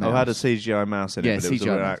 I had a CGI mouse in it, but it was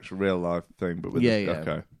CGI an mouse. actual real life thing. But with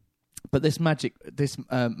okay. But this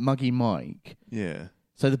Muggy Mike. Yeah.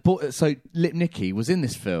 So Lipnicki was in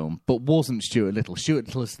this film, but wasn't Stuart Little. Stuart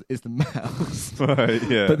Little is the mouse. Right.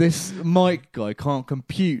 Yeah. But this Mike guy can't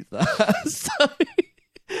compute that.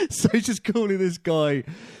 So he's just calling this guy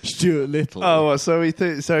Stuart Little. Oh, so he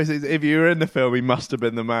thinks if you were in the film, he must have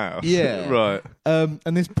been the mouse. Yeah. Right.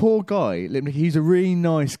 And this poor guy, Lipnicki, he's a really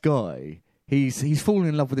nice guy. He's fallen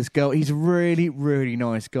in love with this girl. He's a really, really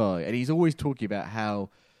nice guy. And he's always talking about how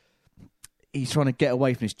he's trying to get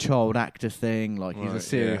away from this child actor thing. Like, he's a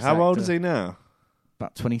serious How old actor. is he now?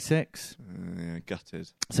 about 26. Yeah, gutted.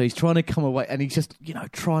 So he's trying to come away, and he's just,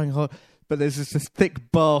 trying hard. But there's this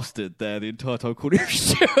thick bastard there the entire time called him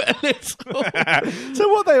Stuart Little. So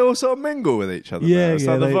what, they all sort of mingle with each other? Yeah, now? Is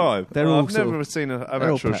that the vibe? they're all I've never seen an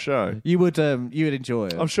actual show. You would enjoy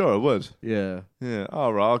it. I'm sure I would. Yeah. Yeah.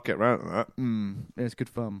 All right, I'll get round to that. Yeah, it's good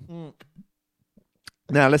fun.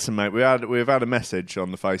 Now, listen, mate. We've had a message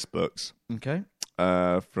on the Facebooks. Okay.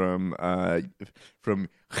 From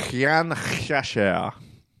Jan Chasher. I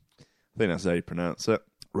think that's how you pronounce it.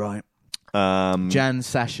 Right. Jan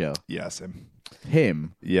Sasha. Yes, him.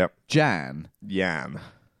 Him. Yep. Jan. Jan.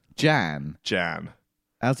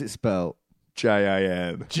 How's it spelled?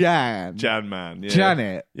 Jan. Jan. Jan man. Yeah.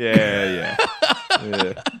 Janet. Yeah.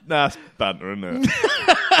 Yeah. Nah, that's banter, isn't it?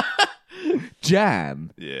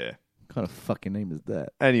 Jan. Yeah. What kind of fucking name is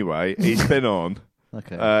that? Anyway, he's been on.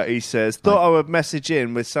 Okay. He says, thought I would message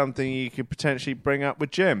in with something you could potentially bring up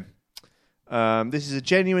with Jim. This is a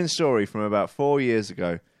genuine story from about 4 years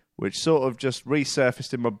ago, which sort of just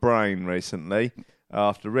resurfaced in my brain recently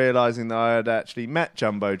after realising that I had actually met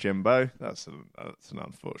Jumbo Jimbo. That's an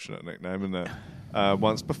unfortunate nickname, isn't it?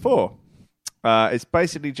 Once before. It's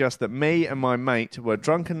basically just that me and my mate were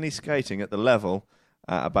drunkenly skating at the level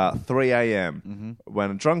at about 3 a.m.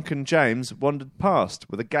 When a drunken James wandered past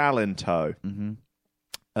with a gal in tow.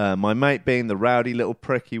 My mate, being the rowdy little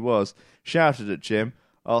prick he was, shouted at Jim,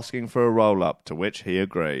 asking for a roll-up, to which he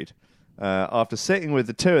agreed. After sitting with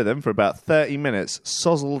the two of them for about 30 minutes,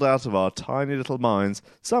 sozzled out of our tiny little minds,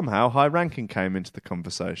 somehow High Ranking came into the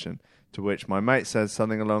conversation, to which my mate said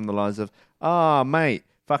something along the lines of, mate,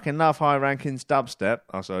 fucking love High Ranking's dubstep.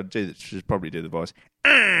 I should probably do the voice.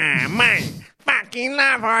 Mate, fucking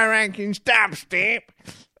love High Ranking's dubstep.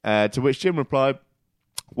 To which Jim replied,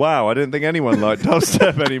 wow, I didn't think anyone liked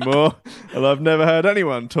dubstep anymore, and I've never heard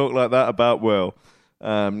anyone talk like that about Will.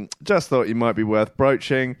 Just thought you might be worth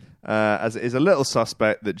broaching, as it is a little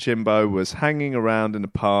suspect that Jimbo was hanging around in the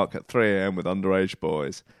park at 3 a.m. with underage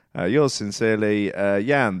boys. Yours sincerely,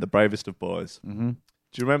 Jan, the bravest of boys. Do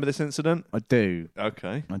you remember this incident? I do.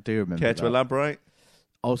 Okay. I do remember Care that. to elaborate?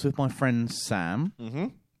 I was with my friend Sam.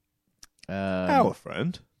 Our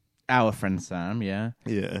friend? Our friend Sam, yeah.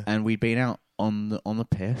 Yeah. And we'd been out on the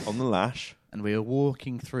piss. On the lash. And we were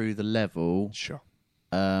walking through the level. Sure.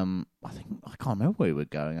 I can't remember where we were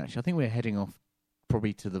going, actually. I think we were heading off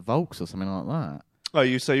probably to the Volks or something like that. Oh,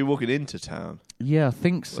 you're walking into town? Yeah, I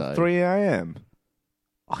think so. 3 a.m.?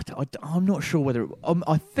 I'm not sure whether...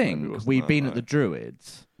 I think we'd been at the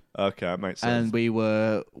Druids. Okay, that makes sense. And we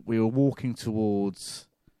were walking towards...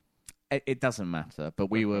 It doesn't matter,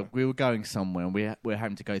 but we were going somewhere, and we were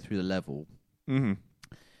having to go through the level.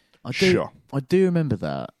 I do remember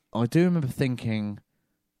that. I do remember thinking,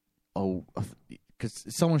 because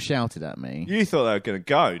someone shouted at me. You thought they were going to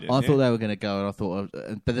go, didn't you? I thought they were going to go, and I thought,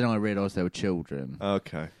 but then I realised they were children.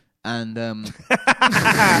 Okay. And and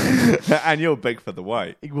you're big for the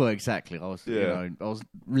weight. Well, exactly. I was, I was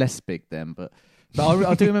less big then, but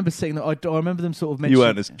I do remember seeing that. I remember them sort of mentioning. You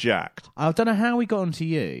weren't as jacked. I don't know how we got onto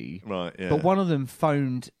you, right? Yeah. But one of them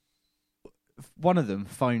phoned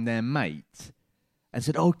their mate and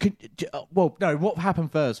said, well, no. What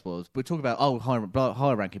happened first was we're talking about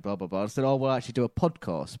high ranking, blah blah blah. I said, we'll actually do a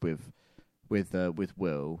podcast with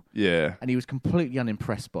Will. Yeah. And he was completely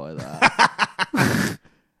unimpressed by that.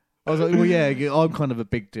 I was like, well, yeah, I'm kind of a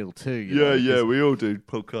big deal too. Yeah, we all do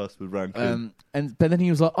podcasts with Rankin. But then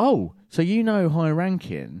he was like, so you know High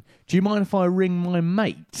Ranking. Do you mind if I ring my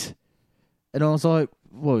mate? And I was like,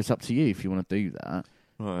 well, it's up to you if you want to do that.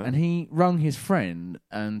 Right. And he rung his friend,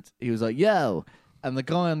 and he was like, yo. And the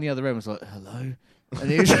guy on the other end was like, hello.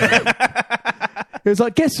 And he was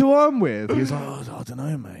like, guess who I'm with? He was like, I don't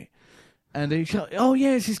know, mate. And he said,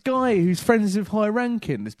 yeah, it's this guy who's friends with High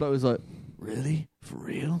Ranking. This bloke was like, really? For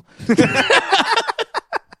real?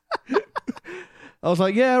 I was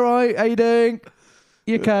like, yeah, right. How you doing?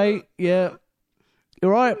 You okay? Yeah. You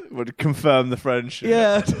all right? Would confirm the friendship.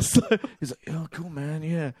 Yeah. He's like, oh, cool, man.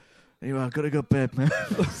 Yeah. Anyway, I've got to go to bed, man.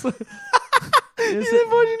 Why did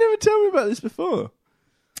you never tell me about this before?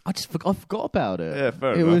 I forgot about it. Yeah,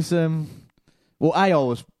 fair enough. It was, I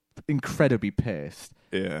was incredibly pissed.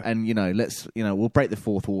 Yeah. And, we'll break the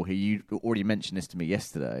fourth wall here. You already mentioned this to me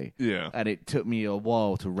yesterday. Yeah. And it took me a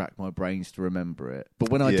while to rack my brains to remember it. But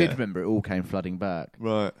when I did remember, it all came flooding back.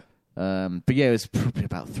 Right. But yeah, it was probably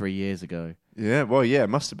about 3 years ago. Yeah, well, yeah, it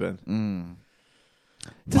must have been.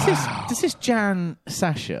 Does this Janet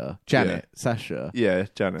Sasha, Janet,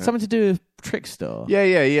 something to do with Trickstar?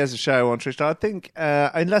 Yeah, he has a show on Trickstar. I think,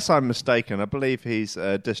 unless I'm mistaken, I believe he's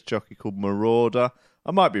a disc jockey called Marauder. I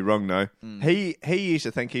might be wrong, though. He used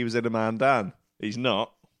to think he was in a man Dan. He's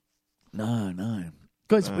not. No.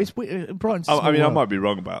 It's Brighton's. I mean, I might be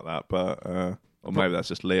wrong about that, but or maybe that's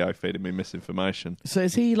just Leo feeding me misinformation. So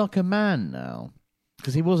is he like a man now?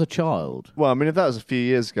 Because he was a child. Well, I mean, if that was a few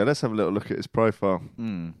years ago, let's have a little look at his profile.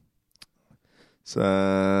 So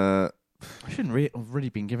I shouldn't have really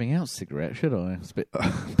been giving out cigarettes, should I? It's a bit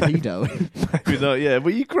pedo. maybe not. Yeah, were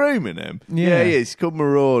you grooming him? Yeah. He is. He's called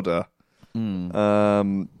Marauder.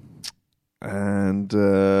 Mm.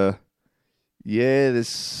 There's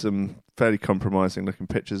some fairly compromising looking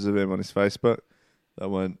pictures of him on his Facebook that I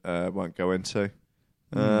won't go into.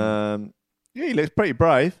 He looks pretty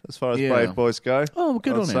brave as far as brave boys go. Oh, well,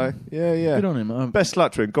 good on him. Yeah. Good on him. Best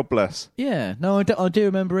luck to him. God bless. Yeah, no, I do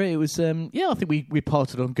remember it. It was, I think we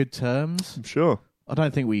parted on good terms. I'm sure. I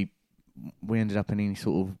don't think we ended up in any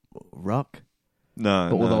sort of ruck. No,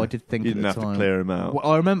 but although I did think you at didn't the have time, to clear him out. Well,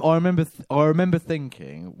 I remember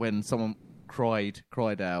thinking when someone cried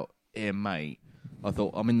out, "Here, mate." I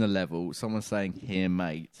thought, I'm in the level. Someone saying, "Here,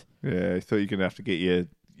 mate." Yeah, I thought you were gonna have to get your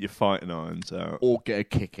fighting irons out or get a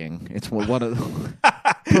kicking. It's one of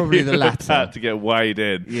probably the latter. About to get weighed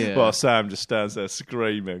in, yeah. While Sam just stands there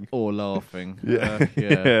screaming or laughing,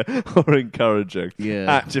 yeah, or encouraging,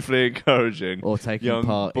 actively encouraging, or taking young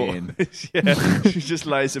part boys. in. Yeah, she just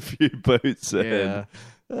lays a few boots in.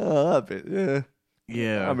 Oh, that bit,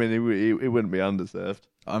 yeah. I mean, it wouldn't be undeserved.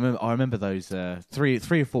 I remember those 3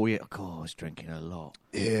 or 4 years. God, I was drinking a lot.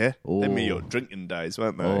 Yeah, oh. Them were your drinking days,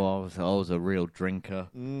 weren't they? Oh, I was a real drinker.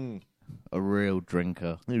 A real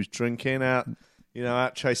drinker. He was drinking out,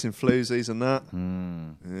 out chasing floozies and that.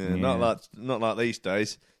 Yeah. Not like these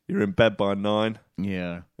days. You're in bed by 9.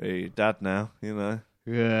 Yeah. Hey, your dad now,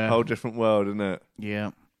 Yeah. Whole different world, isn't it?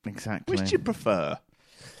 Yeah, exactly. Which do you prefer?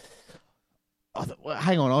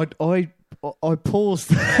 Hang on, I paused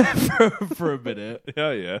there for a minute.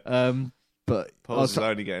 Yeah. But pause is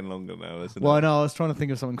only getting longer now, isn't it? Well, no, I was trying to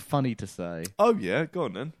think of something funny to say. Oh yeah, go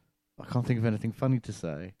on then. I can't think of anything funny to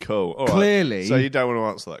say. Cool. All clearly, right. So you don't want to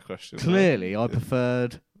answer that question. Clearly, I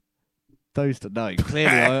preferred those to no.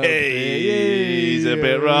 Clearly, he's a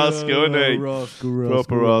bit rascal, isn't he? Rascal,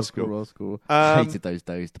 proper rascal. Hated those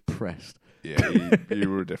days. Depressed. Yeah, you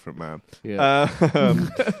were a different man. Yeah.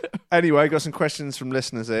 Anyway, got some questions from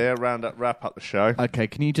listeners here. Wrap up the show. Okay,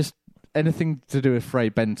 can you just anything to do with Fray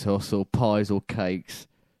Bentos or pies or cakes?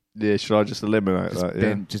 Yeah, should I just eliminate that?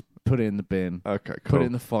 Yeah, just put it in the bin. Okay, cool. Put it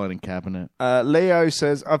in the filing cabinet. Leo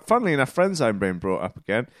says, funnily enough, friend zone being brought up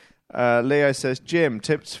again. Leo says, Jim,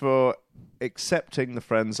 tips for accepting the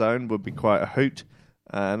friend zone would be quite a hoot.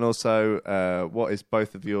 And also, what is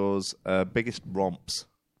both of yours biggest romps?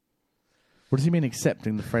 What does he mean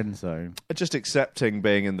accepting the friend zone? Just accepting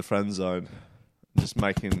being in the friend zone. Just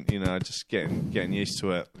making, just getting used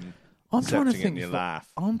to it. I'm trying to think.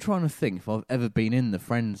 I'm trying to think if I've ever been in the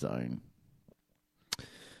friend zone.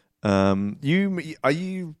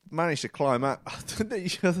 You managed to climb out?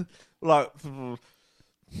 Like,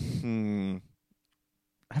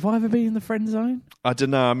 Have I ever been in the friend zone? I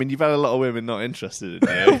don't know. I mean, you've had a lot of women not interested in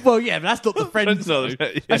you. Well, yeah, but that's not the friend zone.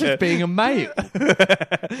 Yeah. That's just being a mate.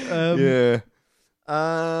 Yeah.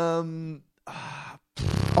 I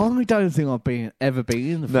don't think I've ever been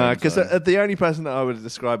in the friend zone. No, because the only person that I would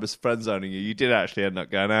describe as friend zoning you did actually end up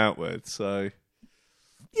going out with. So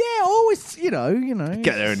yeah, always, you know,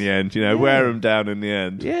 get there in the end. Wear them down in the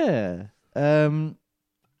end. Yeah.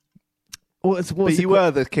 But you were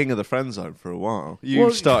the king of the friend zone for a while.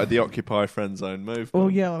 You started the Occupy friend zone movement. Well,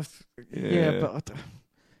 yeah, but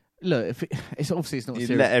look, it's obviously it's not. You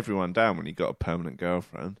serious. let everyone down when you got a permanent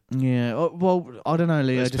girlfriend. Yeah, well, I don't know,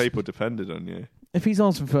 Leo. People depended on you. If he's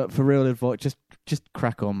asking for real advice, just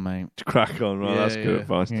crack on, mate. Crack on, right? That's good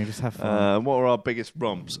advice. Yeah, just have fun. What were our biggest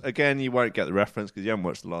romps? Again, you won't get the reference because you haven't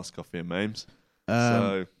watched The Last Coffee and Memes.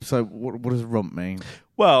 So what does romp mean?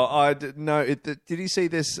 Well, I did you see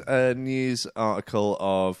this news article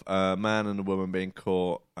of a man and a woman being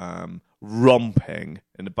caught romping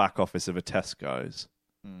in the back office of a Tesco's?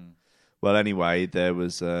 Well, anyway, there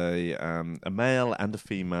was a male and a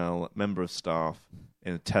female member of staff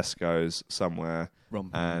in a Tesco's somewhere,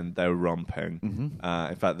 and they were romping.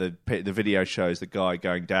 In fact, the video shows the guy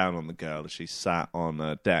going down on the girl as she sat on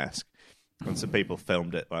a desk. And some people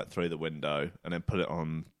filmed it through the window and then put it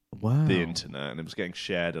on the internet, and it was getting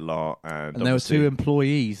shared a lot. And there were 2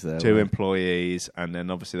 employees there. 2 employees, and then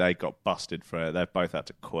obviously they got busted for it. They've both had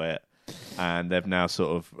to quit, and they've now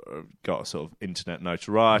sort of got internet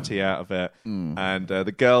notoriety out of it. And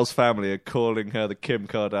the girl's family are calling her the Kim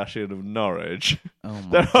Kardashian of Norwich. Oh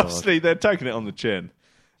my God. They're taking it on the chin.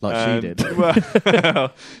 She did.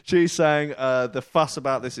 Well, she's saying the fuss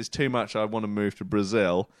about this is too much. I want to move to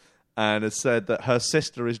Brazil. and has said that her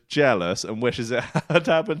sister is jealous and wishes it had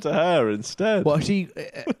happened to her instead. What she?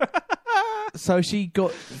 So she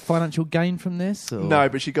got financial gain from this? Or? No,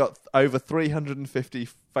 but she got over 350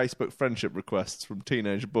 Facebook friendship requests from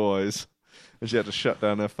teenage boys, and she had to shut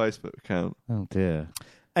down her Facebook account. Oh dear.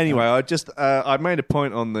 Anyway, I made a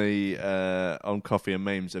point on the on Coffee and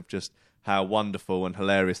Memes of just how wonderful and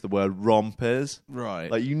hilarious the word romp is.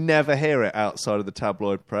 Right. Like, you never hear it outside of the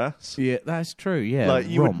tabloid press. Yeah, that's true. Yeah. Like,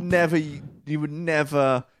 you romp. would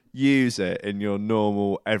never use it in your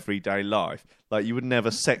normal everyday life. Like, you would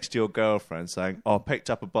never sext your girlfriend saying, "Oh, I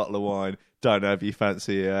picked up a bottle of wine. Don't know if you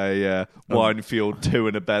fancy a wine-fueled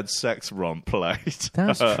 2-in-a-bed sex romp plate."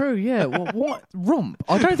 That's true. Yeah. What romp?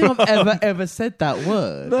 I don't think I've ever said that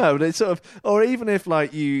word. No, but it's sort of, or even if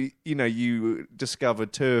like you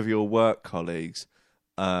discovered two of your work colleagues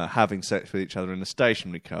having sex with each other in a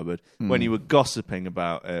stationery cupboard, when you were gossiping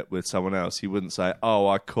about it with someone else, you wouldn't say, "Oh,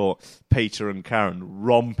 I caught Peter and Karen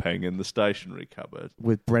romping in the stationery cupboard."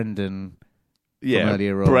 With Brendan. Yeah,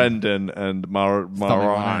 earlier on. Brendan and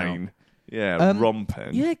Marine. Yeah,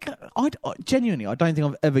 romping. Yeah, I genuinely, I don't think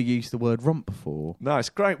I've ever used the word romp before. No, it's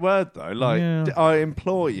a great word though. Like, Yeah. I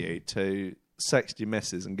implore you to sext your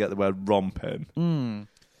missus and get the word romping. And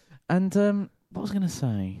what was I going to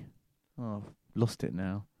say? Oh, I've lost it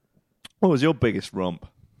now. What was your biggest romp?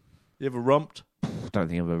 You ever romped? I don't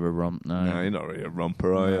think I've ever romped. No, No, you're not really a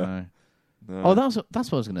romper, are you? No. No. Oh, that's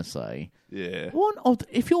what I was going to say. Yeah.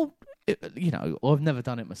 If you're, I've never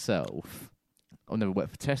done it myself. I've never worked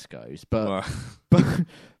for Tesco's, but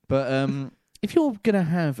if you're gonna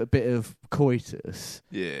have a bit of coitus,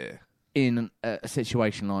 Yeah. in a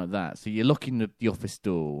situation like that, so you're locking the office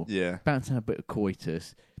door, Yeah. about to have a bit of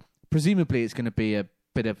coitus, presumably it's going to be a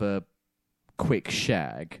bit of a quick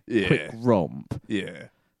shag, Yeah. quick romp. Yeah.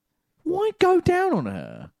 Why go down on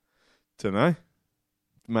her? Don't know.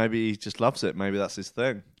 Maybe he just loves it. Maybe that's his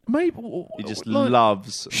thing. Maybe He just like,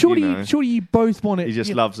 loves. Surely you both want it. He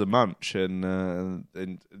just loves a munch, and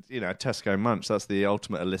Tesco munch. That's the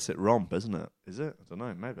ultimate illicit romp, isn't it? Is it? I don't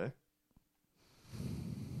know. Maybe.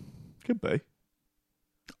 Could be.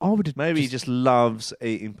 I would. Maybe he just loves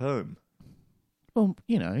eating poom. Well,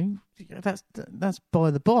 that's by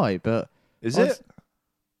the by, but Is it?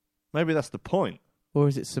 Maybe that's the point. Or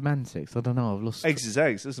is it semantics? I don't know. I've lost. Eggs is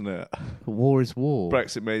eggs, isn't it? War is war.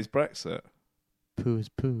 Brexit means Brexit. Poo is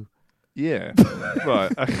poo. Yeah.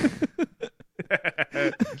 Right. I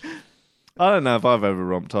don't know if I've ever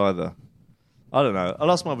romped either. I don't know. I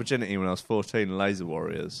lost my virginity when I was 14 in Laser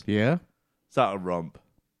Warriors. Yeah. Is that a romp?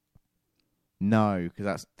 No,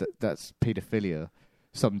 because that's paedophilia.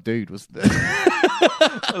 Some dude was there.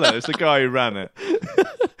 Hello, it's the guy who ran it.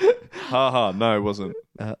 Ha. No, it wasn't.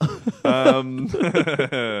 Right,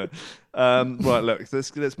 look,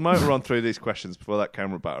 let's motor on through these questions before that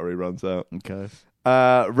camera battery runs out. Okay.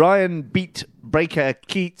 Ryan Beat Breaker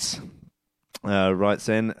Keats writes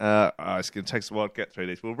in. It's going to take us a while to get through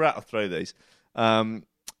these. We'll rattle through these.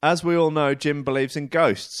 As we all know, Jim believes in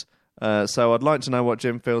ghosts. So I'd like to know what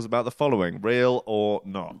Jim feels about the following. Real or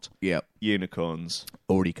not? Yep. Unicorns.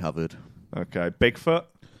 Already covered. Okay. Bigfoot?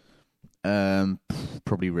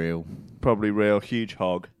 Probably real. Probably real. Huge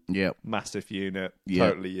hog. Yep. Massive unit. Yep.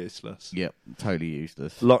 Totally useless. Yep. Totally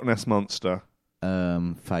useless. Loch Ness Monster.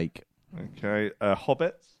 Fake. Okay.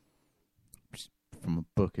 Hobbits? From a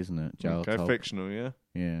book, isn't it? J.R. Okay. Tolkien. Fictional, yeah.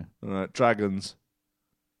 Yeah. All right. Dragons.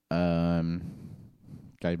 Game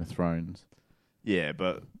of Thrones. Yeah,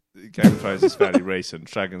 but Game of Thrones is fairly recent.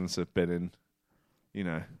 Dragons have been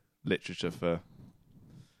in, literature for,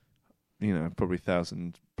 probably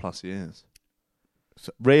 1,000+ years.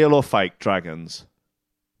 So, real or fake dragons?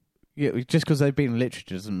 Yeah, just because they've been in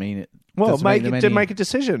literature doesn't mean it. Well, make make a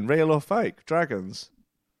decision. Real or fake dragons?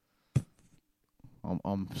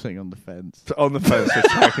 I'm sitting on the fence. On the fence for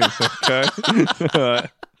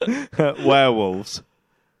dragons. Okay. Werewolves.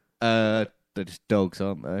 They're just dogs,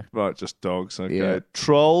 aren't they? Right, just dogs. Okay. Yeah.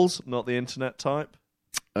 Trolls, not the internet type.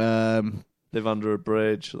 Live Live under a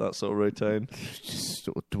bridge, that sort of routine. Just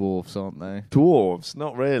sort of dwarfs, aren't they? Dwarves,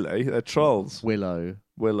 not really. They're trolls. Willow.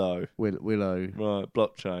 Willow. Willow. Right,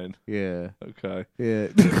 blockchain. Yeah. Okay. Yeah.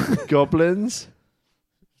 Goblins.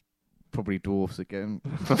 Probably dwarfs again.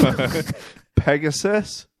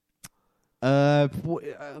 Pegasus.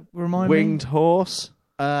 Remind Winged horse.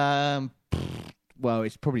 me. Well,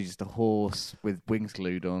 it's probably just a horse with wings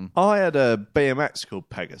glued on. I had a BMX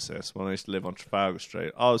called Pegasus when I used to live on Trafalgar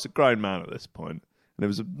Street. I was a grown man at this point, and it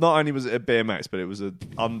was not only was it a BMX, but it was an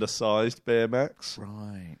undersized BMX.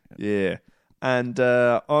 Right. Yeah. And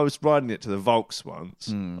I was riding it to the Volks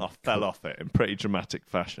once. I fell off it in pretty dramatic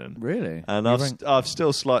fashion. Really? And I've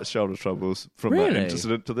still slight shoulder troubles from that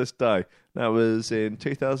incident to this day. That was in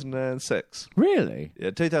 2006. Really?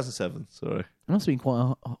 Yeah, 2007, sorry. It must have been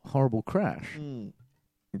quite a horrible crash.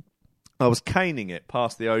 I was caning it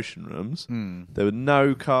past the ocean rooms. There were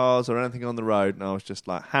no cars or anything on the road, and I was just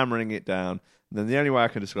like hammering it down. And then the only way I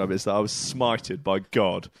can describe it is that I was smited by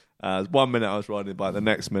God. 1 minute I was riding a bike, the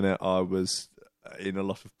next minute I was in a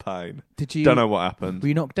lot of pain. Did you? Don't know what happened. Were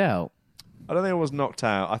you knocked out? I don't think I was knocked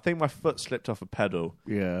out. I think my foot slipped off a pedal.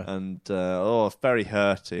 Yeah. And it's very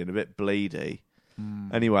hurty and a bit bleedy.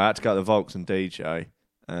 Anyway, I had to go to the Volks and DJ,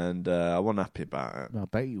 and I wasn't happy about it. I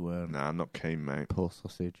bet you weren't. Nah, I'm not keen, mate. Poor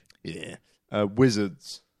sausage. Yeah.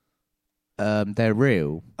 Wizards. They're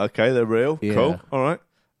real. Okay, they're real. Yeah. Cool. All right.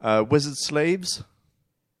 Wizard sleeves.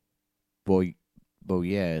 Well,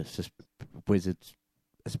 yeah. It's just wizards.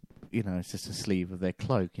 It's just a sleeve of their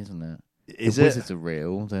cloak, isn't it? Is if it? Wizards are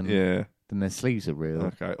real, then their sleeves are real.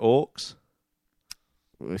 Okay. Orcs.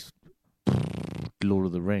 It's Lord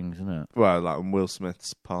of the Rings, isn't it? Well, like Will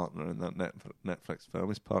Smith's partner in that Netflix film,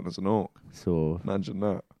 his partner's an orc. So Imagine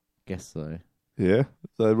that. guess so. Yeah,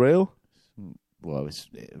 they're real. Well, it's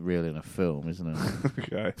real in a film, isn't it?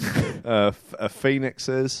 Okay.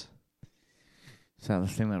 Phoenixes. Is that the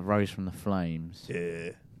thing that rose from the flames?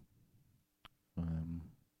 Yeah.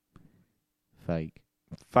 Fake.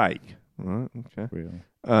 Fake. All right. Okay. Real.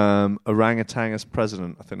 Orangutan as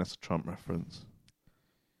president. I think that's a Trump reference.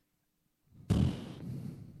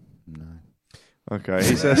 No. Okay.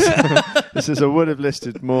 He says this is I would have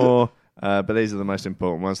listed more. But these are the most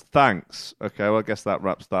important ones. Thanks. Okay, well, I guess that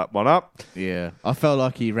wraps that one up. Yeah. I felt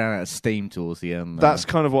like he ran out of steam towards the end. That's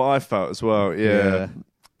kind of what I felt as well, yeah.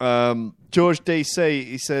 George DC,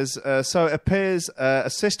 he says, so it appears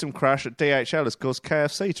a system crash at DHL has caused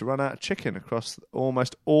KFC to run out of chicken across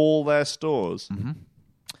almost all their stores.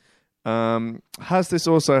 Has this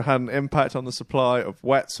also had an impact on the supply of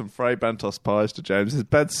Wets and Frey Bentos pies to James's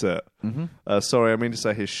bedsit? Sorry, I mean to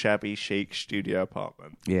say his shabby chic studio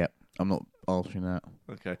apartment. Yeah. I'm not altering that.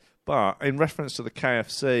 Okay. But in reference to the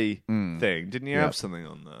KFC thing, didn't you have something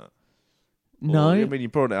on that? No. Or, I mean, you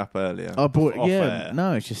brought it up earlier. I brought off air.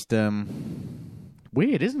 No, it's just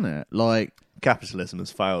weird, isn't it? Like, capitalism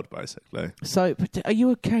has failed, basically. so, but are you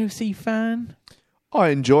a KFC fan? I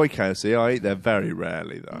enjoy KFC. I eat there very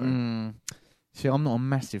rarely, though. See, I'm not a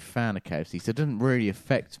massive fan of KFC, so it doesn't really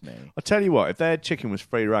affect me. I'll tell you what, if their chicken was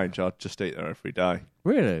free range, I'd just eat there every day.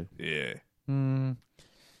 Really? Yeah.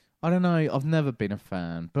 I don't know. I've never been a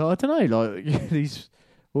fan, but I don't know. Like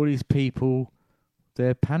all these people,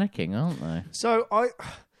 they're panicking, aren't they? So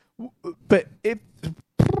but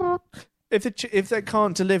if they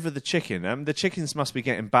can't deliver the chicken, the chickens must be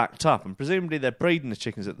getting backed up, and presumably they're breeding the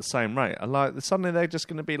chickens at the same rate. Suddenly they're just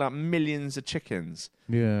going to be like millions of chickens,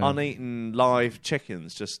 uneaten live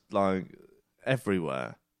chickens, just like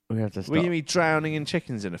everywhere. We have to stop. Will you be drowning in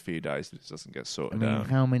chickens in a few days if this doesn't get sorted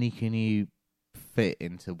out? How many can you fit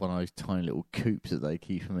into one of those tiny little coops that they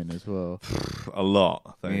keep them in as well? A lot,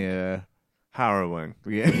 I think. Yeah. Harrowing.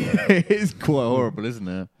 Yeah. It's quite horrible, isn't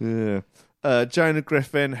it? Yeah. Jonah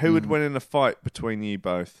Griffin, who would win in a fight between you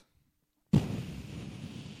both? I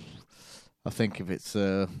think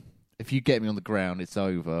if you get me on the ground, it's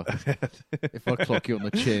over. If I clock you on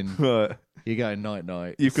the chin, Right. you're going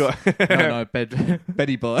night-night. You've got... night,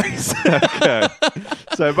 beddy buys. Okay.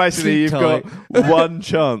 So basically, Sleep you've got one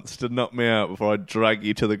chance to knock me out before I drag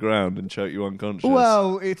you to the ground and choke you unconscious.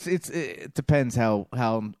 Well, it depends how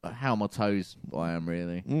my toes I am,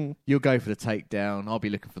 really. You'll go for the takedown. I'll be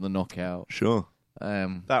looking for the knockout. Sure.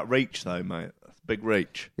 That reach, though, mate. That's a big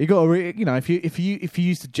reach. You got to, if you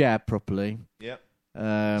use the jab properly. Yep.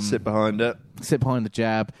 Sit behind it. Sit behind the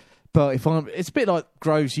jab. But it's a bit like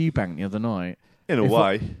Groves Eubank the other night. In a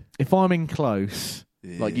way. If I'm in close,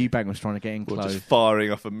 like Eubank was trying to get in or close. Just firing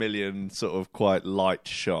off a million sort of quite light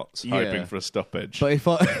shots, hoping for a stoppage.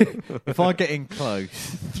 But if I get in close,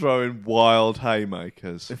 throwing wild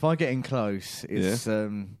haymakers. If I get in close, it's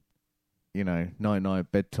night,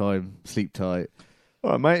 bedtime, sleep tight.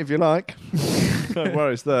 All right, mate, if you like. No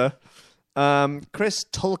worries there. Chris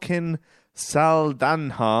Tolkien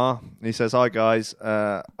Saldanha, he says, hi guys,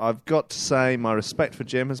 I've got to say my respect for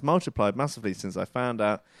Jim has multiplied massively since I found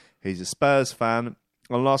out he's a Spurs fan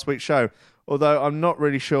on last week's show, although I'm not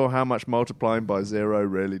really sure how much multiplying by 0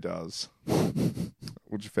 really does.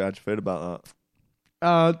 How'd you feel about that?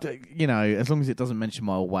 As long as it doesn't mention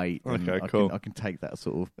my weight, okay, cool. I can take that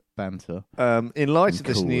sort of banter. In light of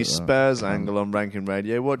this new Spurs angle on Ranking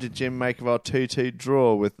Radio, what did Jim make of our 2-2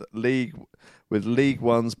 draw with League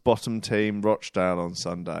One's bottom team, Rochdale, on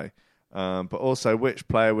Sunday? But also, which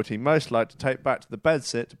player would he most like to take back to the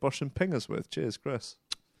bedsit to bosh and pingers with? Cheers, Chris.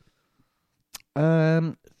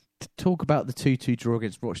 To talk about the 2-2 draw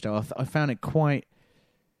against Rochdale, I found it quite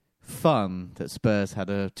fun that Spurs had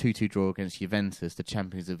a 2-2 draw against Juventus, the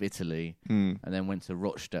champions of Italy, and then went to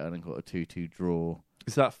Rochdale and got a 2-2 draw.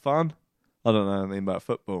 Is that fun? I don't know anything about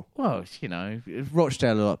football. Well, you know,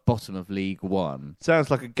 Rochdale are like bottom of League One. Sounds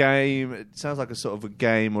like a game. It sounds like a sort of a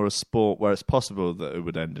game or a sport where it's possible that it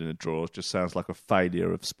would end in a draw. It just sounds like a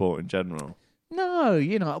failure of sport in general. No,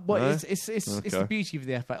 you know, well, No? it's Okay. the beauty of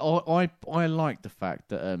the FA. I like the fact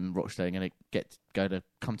that Rochdale are going to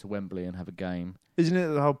come to Wembley and have a game. Isn't it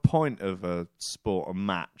the whole point of a sport, a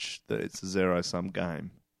match, that it's a zero-sum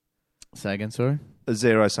game? Say again, sorry. A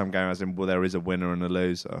zero-sum game, as in, well, there is a winner and a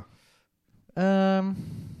loser. Well,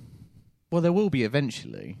 there will be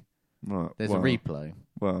eventually. Right. There's a replay.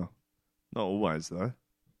 Well, not always though.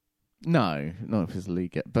 No, not if it's a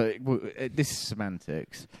league. But this is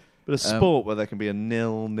semantics. But a sport where there can be a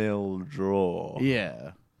 0-0 draw.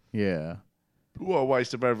 Yeah. What a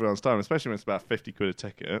waste of everyone's time, especially when it's about 50 quid a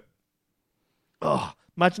ticket. Oh,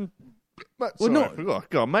 imagine.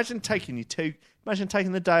 Imagine taking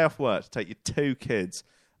the day off work to take your 2 kids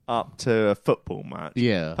up to a football match.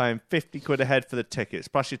 Yeah. Paying 50 quid a head for the tickets,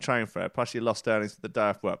 plus your train fare, plus your lost earnings for the day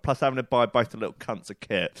off work, plus having to buy both the little cunts a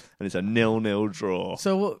kit, and it's a 0-0 draw.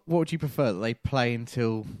 So what would you prefer? That they play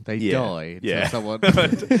until they die? Until someone...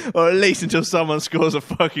 Or at least until someone scores a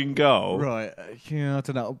fucking goal. Right. Yeah, I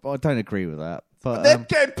don't know. I don't agree with that. But They're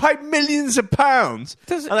getting paid millions of pounds,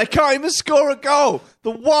 and they can't even score a goal. The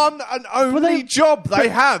one and only job they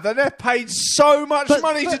have, and they're paid so much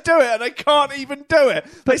money to do it, and they can't even do it.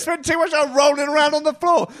 They spend too much time rolling around on the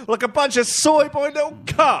floor like a bunch of soy boy little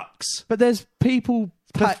cucks. But there's people...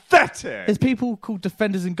 Pathetic. There's people called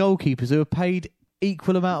defenders and goalkeepers who are paid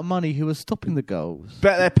equal amount of money who are stopping the goals.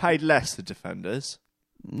 Bet they're paid less, the defenders.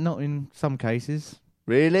 Not in some cases.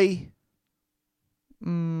 Really?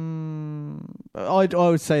 I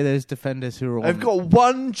would say there's defenders who are on... They've got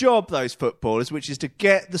one job, those footballers, which is to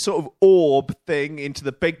get the sort of orb thing into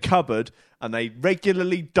the big cupboard, and they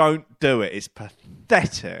regularly don't do it. It's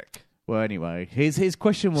pathetic. Well, anyway, his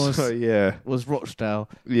question was was Rochdale.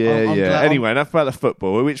 Yeah. Anyway, enough about the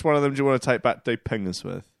football. Which one of them do you want to take back to do pingers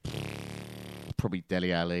with? Probably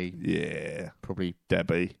Dele Alli. Yeah. Probably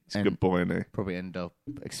Debbie. He's a good boy, isn't he? Probably end up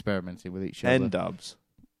experimenting with each other. N-dubs.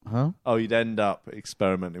 Huh? Oh, you'd end up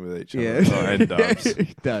experimenting with each other. Yeah. Not N-dubs.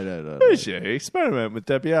 No. Is you? Experiment with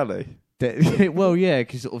Debbie Alli. Well, yeah,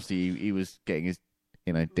 because obviously he was getting his,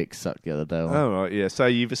 dick sucked the other day. Oh, right, yeah. So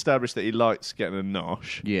you've established that he likes getting a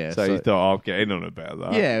nosh. Yeah. So you thought, I'll get in on a bit of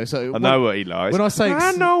that. Yeah. So I know what he likes. When I say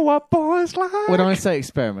I know what boys like. When I say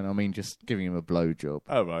experiment, I mean just giving him a blowjob.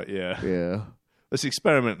 Oh, right, yeah. Yeah. It's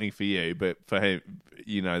experimenting for you, but for him,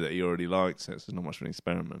 you know that he already likes it, so it's not much of an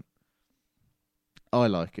experiment. I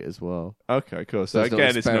like it as well. Okay, cool. So it's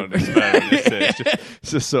again, it's not an experiment.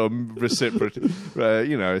 It's just sort of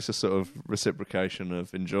it's a sort of reciprocation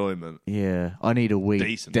of enjoyment. Yeah, I need a week.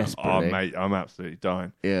 Decent. Desperately. Oh, mate, I'm absolutely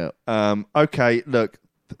dying. Yeah. Okay, look,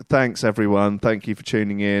 thanks everyone. Thank you for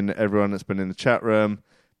tuning in. Everyone that's been in the chat room.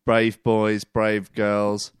 Brave boys, brave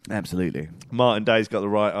girls. Absolutely. Martin Day's got the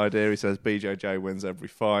right idea. He says BJJ wins every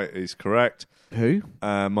fight. He's correct. Who?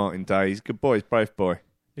 Martin Day. He's a good boy. He's a brave boy.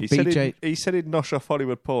 He said he'd nosh off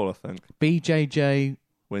Hollywood Paul, I think. BJJ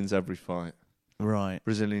wins every fight. Right.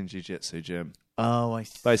 Brazilian Jiu-Jitsu gym. Oh, I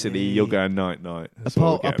see. Basically, you're going night-night.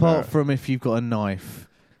 Apart from if you've got a knife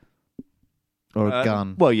or a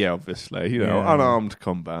gun. Well, yeah, obviously. Unarmed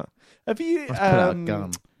combat. Have you... Let's pull out a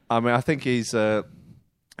gun. I mean, I think he's...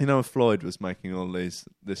 Floyd was making all this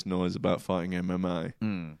noise about fighting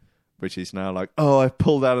MMA. Which is now like, I've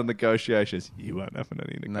pulled out of negotiations. You weren't having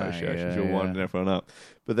any negotiations. You're winding everyone up.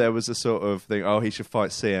 But there was a sort of thing, he should fight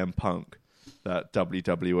CM Punk, that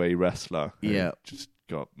WWE wrestler. Who just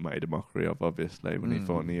got made a mockery of, obviously, when he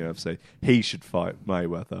fought in the UFC. He should fight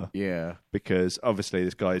Mayweather. Yeah. Because, obviously,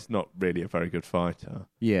 this guy is not really a very good fighter.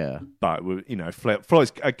 Yeah. But,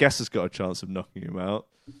 Floyd, I guess, has got a chance of knocking him out.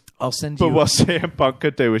 I'll send you... But what CM Punk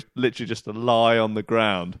could do is literally just to lie on the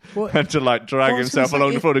ground and to drag himself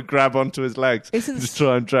along the floor to grab onto his legs. Just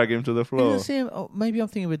try and drag him to the floor. Maybe I'm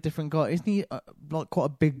thinking of a different guy. Isn't he quite a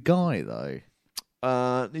big guy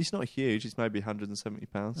though? He's not huge. He's maybe 170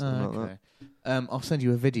 pounds, something like that. I'll send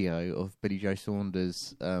you a video of Billy Joe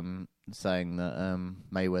Saunders saying that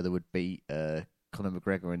Mayweather would beat Conor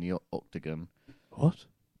McGregor in the octagon. What?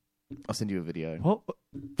 I'll send you a video. What?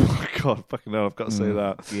 Oh, God, fucking hell, I've got to say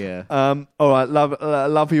that. Yeah. All right,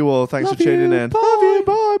 love you all. Thanks for tuning in. Bye. Love you.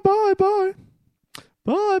 Bye, bye, bye.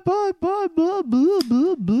 Bye, bye, bye, bye,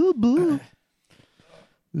 bye, bye, bye.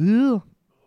 Ugh.